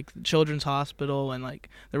about, like, the Children's Hospital and, like,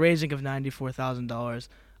 the raising of $94,000.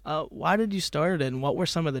 Why did you start it, and what were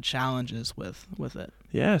some of the challenges with it?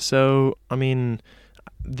 Yeah, so, I mean,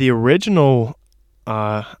 the original,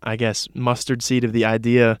 I guess, mustard seed of the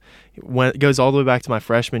idea goes all the way back to my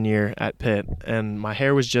freshman year at Pitt, and my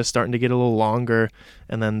hair was just starting to get a little longer,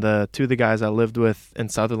 and then the two of the guys I lived with in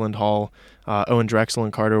Sutherland Hall, Owen Drexel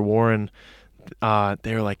and Carter Warren,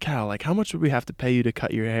 they were like, Cal, like, how much would we have to pay you to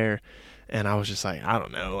cut your hair? And I was just like, I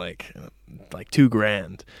don't know, like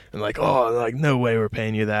 $2,000. And like, oh, like, no way we're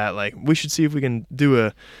paying you that. Like, we should see if we can do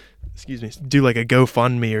like a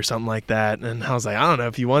GoFundMe or something like that. And I was like, I don't know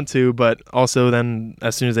if you want to, but also then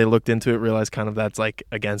as soon as they looked into it, realized kind of that's like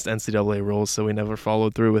against NCAA rules, so we never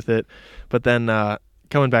followed through with it. But then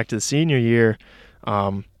coming back to the senior year,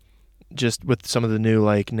 just with some of the new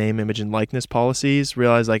like name, image, and likeness policies,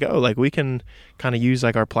 realized like, oh, like we can kind of use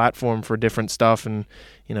like our platform for different stuff, and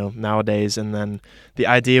nowadays. And then the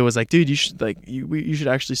idea was like, dude, you should like you should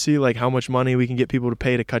actually see like how much money we can get people to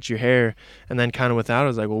pay to cut your hair. And then kind of with that, I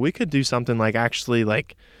was like, well, we could do something like actually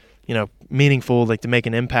like meaningful, like to make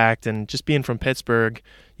an impact. And just being from Pittsburgh,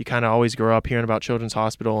 you kind of always grow up hearing about Children's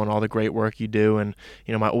Hospital and all the great work you do. And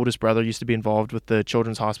my oldest brother used to be involved with the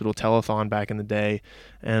Children's Hospital telethon back in the day,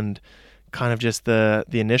 and kind of just the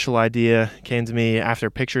initial idea came to me after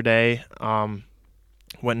picture day.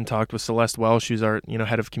 Went and talked with Celeste Welsh, who's our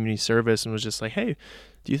head of community service, and was just like, hey,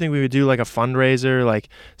 do you think we would do like a fundraiser, like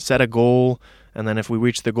set a goal, and then if we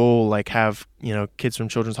reach the goal, like have kids from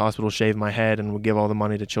Children's Hospital shave my head, and we'll give all the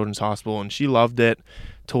money to Children's Hospital. And she loved it.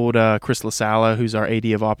 Told Chris LaSala, who's our AD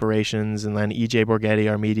of operations, and then EJ Borghetti,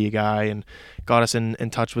 our media guy, and got us in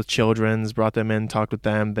touch with Children's, brought them in, talked with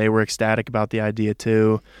them. They were ecstatic about the idea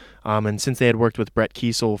too. And since they had worked with Brett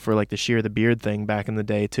Kiesel for like the Shear the Beard thing back in the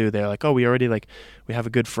day too, they're like, oh, we have a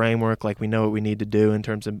good framework, like we know what we need to do in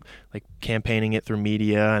terms of like campaigning it through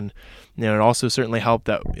media. And it also certainly helped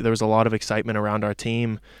that there was a lot of excitement around our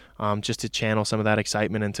team, just to channel some of that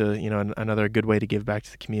excitement into another good way to give back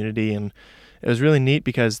to the community. And it was really neat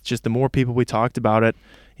because just the more people we talked about it,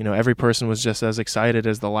 every person was just as excited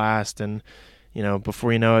as the last. And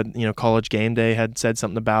before you know it, College Game Day had said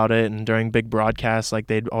something about it, and during big broadcasts, like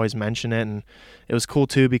they'd always mention it. And it was cool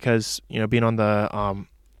too because being on the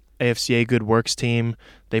AFCA Good Works team,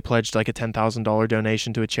 they pledged like a $10,000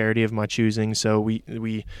 donation to a charity of my choosing. So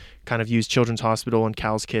we kind of used Children's Hospital and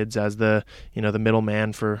Cal's Kids as the the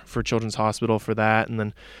middleman for Children's Hospital for that. And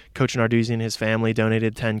then Coach Narduzzi and his family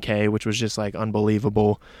donated $10K, which was just like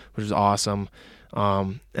unbelievable, which was awesome.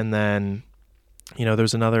 And then there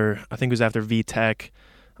was another, I think it was after VTech,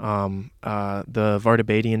 the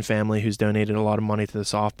Vardabadian family, who's donated a lot of money to the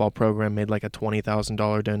softball program, made like a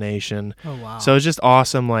 $20,000 donation. Oh, wow. So it was just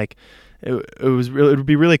awesome. Like it would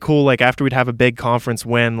be really cool. Like after we'd have a big conference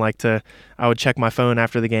win, I would check my phone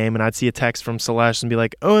after the game and I'd see a text from Celeste and be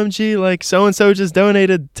like, OMG, like so-and-so just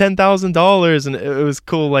donated $10,000. And it was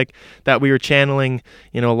cool. Like that we were channeling,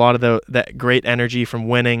 a lot of that great energy from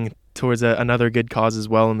winning towards another good cause as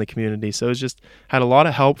well in the community. So it was just had a lot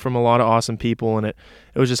of help from a lot of awesome people, and it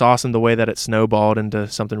was just awesome the way that it snowballed into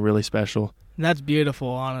something really special. That's beautiful,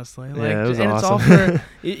 honestly. Yeah, it was and awesome. It's all for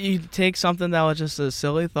you take something that was just a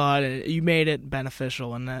silly thought and you made it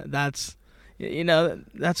beneficial, and that's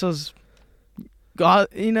what's God.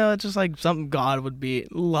 It's just like something God would be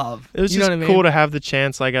love. It was just cool to have the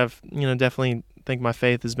chance. Like I've definitely think my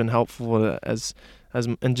faith has been helpful as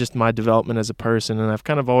in just my development as a person. And I've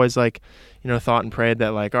kind of always thought and prayed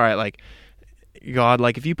that all right,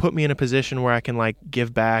 God, if you put me in a position where I can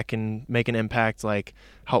give back and make an impact,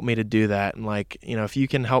 help me to do that. And if you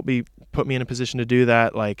can help me, put me in a position to do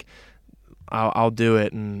that, I'll do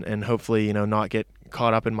it. And hopefully, not get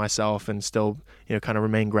caught up in myself and still, kind of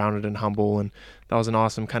remain grounded and humble. And that was an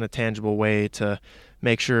awesome kind of tangible way to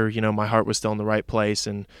make sure, my heart was still in the right place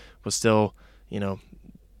and was still,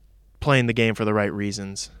 playing the game for the right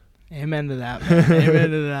reasons. Amen to that, man. Amen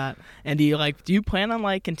to that. And do you plan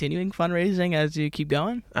on continuing fundraising as you keep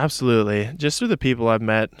going? Absolutely. Just through the people I've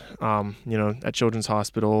met, at Children's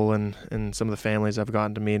Hospital and some of the families I've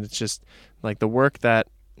gotten to meet, it's just the work that,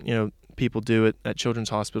 people do at Children's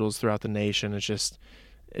Hospitals throughout the nation. It's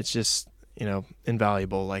just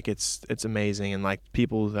invaluable. It's amazing. And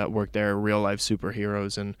people that work there are real life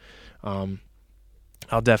superheroes. And,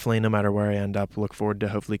 I'll definitely, no matter where I end up, look forward to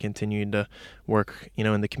hopefully continuing to work,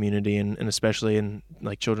 in the community and especially in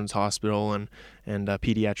Children's Hospital and and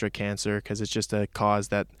pediatric cancer, because it's just a cause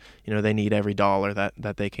that they need every dollar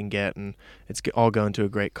that they can get, and it's all going to a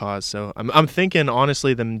great cause. So I'm thinking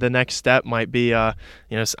honestly the next step might be I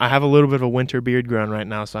have a little bit of a winter beard growing right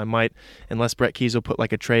now, so I might, unless Brett Keys will put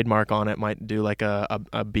like a trademark on it, might do like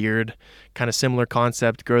a beard kind of similar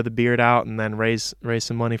concept, grow the beard out, and then raise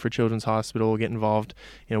some money for Children's Hospital, get involved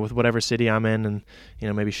with whatever city I'm in,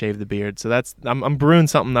 and maybe shave the beard. So that's I'm brewing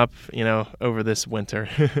something up over this winter.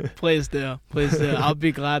 Please do. I'll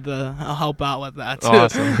be glad to help out with that too.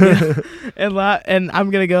 Awesome. And I'm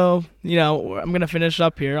gonna go. I'm gonna finish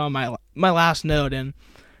up here on my last note, and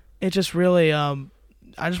it just really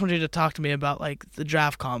I just want you to talk to me about like the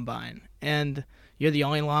draft combine, and you're the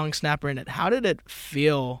only long snapper in it. How did it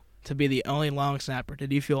feel to be the only long snapper?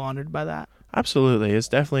 Did you feel honored by that? Absolutely, it's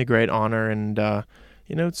definitely a great honor, and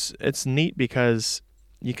it's neat because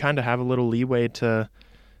you kind of have a little leeway to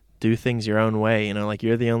do things your own way. Like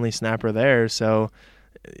you're the only snapper there, so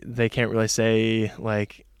they can't really say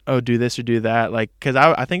like, oh, do this or do that. Like, because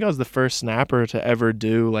I think I was the first snapper to ever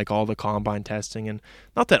do like all the combine testing, and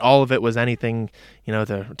not that all of it was anything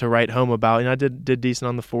to write home about. I did decent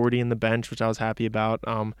on the 40 and the bench, which I was happy about.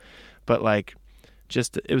 But like,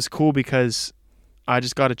 just it was cool because I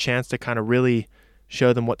just got a chance to kind of really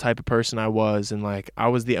show them what type of person I was, and like I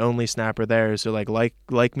was the only snapper there, so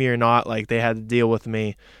like me or not, like they had to deal with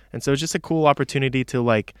me. And so it's just a cool opportunity to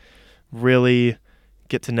like really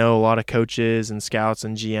get to know a lot of coaches and scouts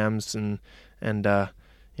and GMs, and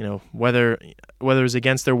whether it was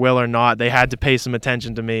against their will or not, they had to pay some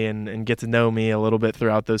attention to me and get to know me a little bit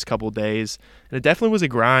throughout those couple days. And it definitely was a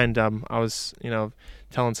grind. I was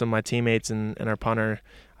telling some of my teammates and our punter,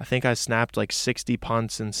 I think I snapped like 60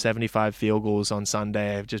 punts and 75 field goals on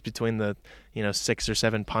Sunday, just between the 6 or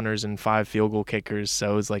 7 punters and 5 field goal kickers.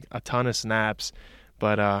 So it was like a ton of snaps,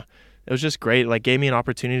 but it was just great. Like gave me an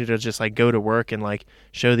opportunity to just like go to work and like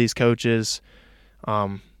show these coaches,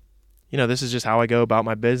 this is just how I go about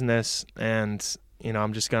my business, and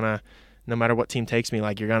I'm just gonna, no matter what team takes me,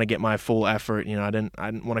 like you're gonna get my full effort. I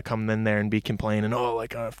didn't want to come in there and be complaining, oh,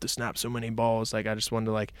 like I have to snap so many balls. Like I just wanted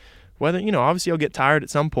to like, whether obviously I'll get tired at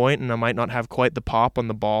some point and I might not have quite the pop on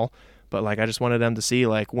the ball, but like I just wanted them to see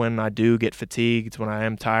like when I do get fatigued, when I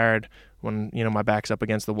am tired, when my back's up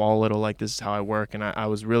against the wall a little, like this is how I work. And I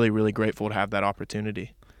was really, really grateful to have that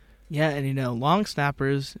opportunity. Yeah, and long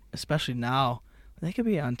snappers, especially now, they could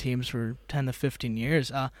be on teams for 10 to 15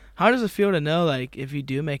 years. How does it feel to know, like, if you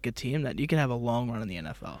do make a team, that you can have a long run in the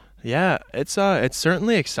NFL? Yeah, it's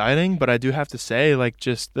certainly exciting, but I do have to say, like,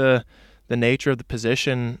 just the nature of the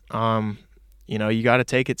position, you got to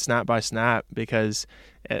take it snap by snap, because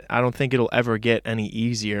I don't think it'll ever get any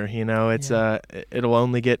easier. It'll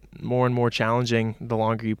only get more and more challenging the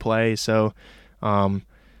longer you play. So,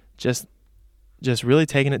 just really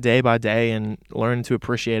taking it day by day and learning to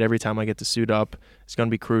appreciate every time I get to suit up is going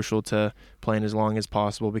to be crucial to playing as long as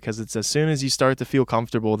possible, because it's as soon as you start to feel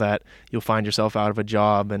comfortable that you'll find yourself out of a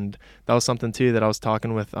job. And that was something too that I was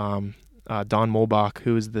talking with Don Mulbach,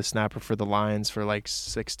 who was the snapper for the Lions for like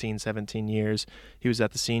 16, 17 years. He was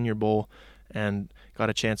at the Senior Bowl and got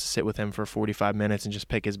a chance to sit with him for 45 minutes and just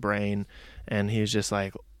pick his brain. And he was just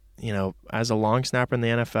like, as a long snapper in the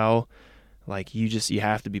NFL, like you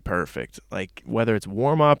have to be perfect. Like whether it's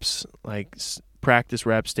warm-ups, like practice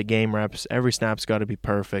reps to game reps, every snap's got to be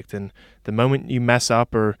perfect. And the moment you mess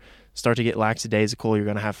up or start to get lackadaisical, you're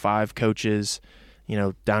going to have 5 coaches,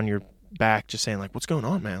 down your back just saying like, what's going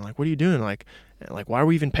on, man? Like, what are you doing? Like why are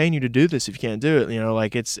we even paying you to do this if you can't do it?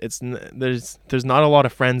 Like there's not a lot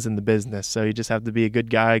of friends in the business. So you just have to be a good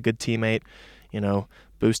guy, a good teammate,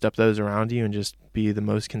 boost up those around you and just be the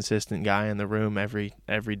most consistent guy in the room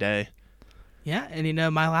every day. Yeah,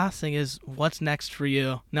 and my last thing is, what's next for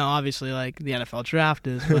you? Now, obviously, like the NFL draft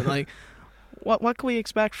is, but like, what can we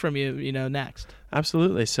expect from you, next?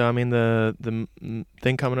 Absolutely. So, I mean, the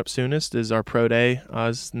thing coming up soonest is our pro day,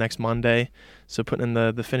 is next Monday. So, putting in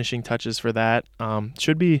the finishing touches for that.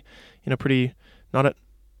 Should be, pretty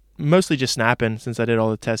mostly just snapping, since I did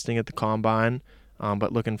all the testing at the combine.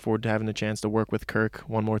 But looking forward to having a chance to work with Kirk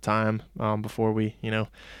one more time before we,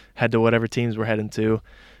 head to whatever teams we're heading to.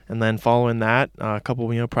 And then following that, a couple,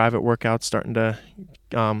 private workouts, starting to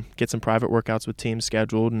get some private workouts with teams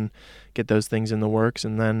scheduled and get those things in the works.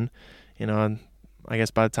 And then, I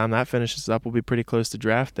guess by the time that finishes up, we'll be pretty close to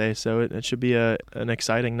draft day. So it should be an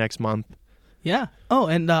exciting next month. Yeah. Oh,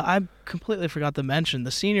 and I completely forgot to mention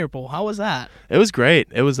the Senior Bowl. How was that? It was great.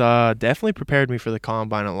 It was definitely prepared me for the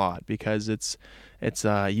combine a lot, because it's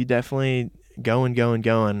you definitely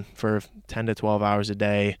going for 10 to 12 hours a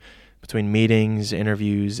day, between meetings,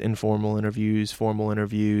 interviews, informal interviews, formal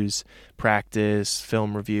interviews, practice,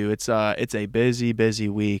 film review. It's a busy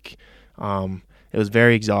week. It was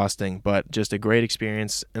very exhausting, but just a great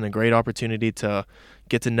experience and a great opportunity to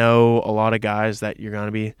get to know a lot of guys that you're going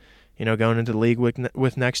to be, going into the league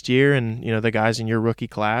with next year, and the guys in your rookie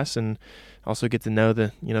class, and also get to know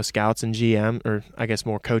the scouts and GM, or I guess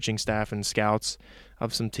more coaching staff and scouts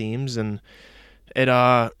of some teams. And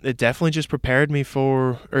it definitely just prepared me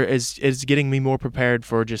for, or is getting me more prepared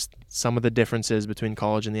for just some of the differences between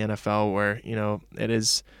college and the NFL, where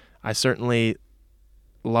I certainly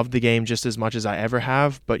love the game just as much as I ever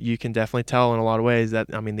have, but you can definitely tell in a lot of ways that,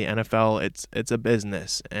 the NFL, it's a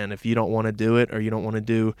business, and if you don't want to do it, or you don't want to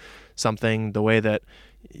do something the way that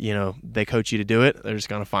they coach you to do it, they're just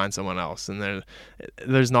going to find someone else. And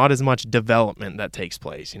there's not as much development that takes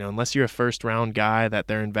place, unless you're a first round guy that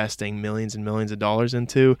they're investing millions and millions of dollars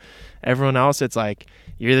into. Everyone else, it's like,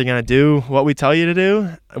 you're either going to do what we tell you to do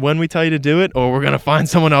when we tell you to do it, or we're going to find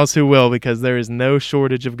someone else who will, because there is no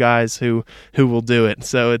shortage of guys who will do it.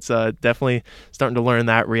 So it's definitely starting to learn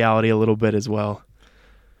that reality a little bit as well.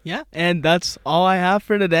 Yeah, and that's all I have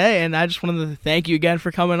for today, and I just wanted to thank you again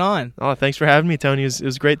for coming on. Oh, thanks for having me, Tony. It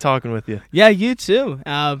was great talking with you. Yeah, you too.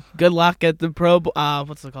 Good luck at the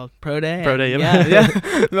what's it called? Pro Day? Pro Day,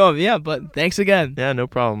 yeah. Yeah, but thanks again. Yeah, no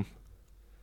problem.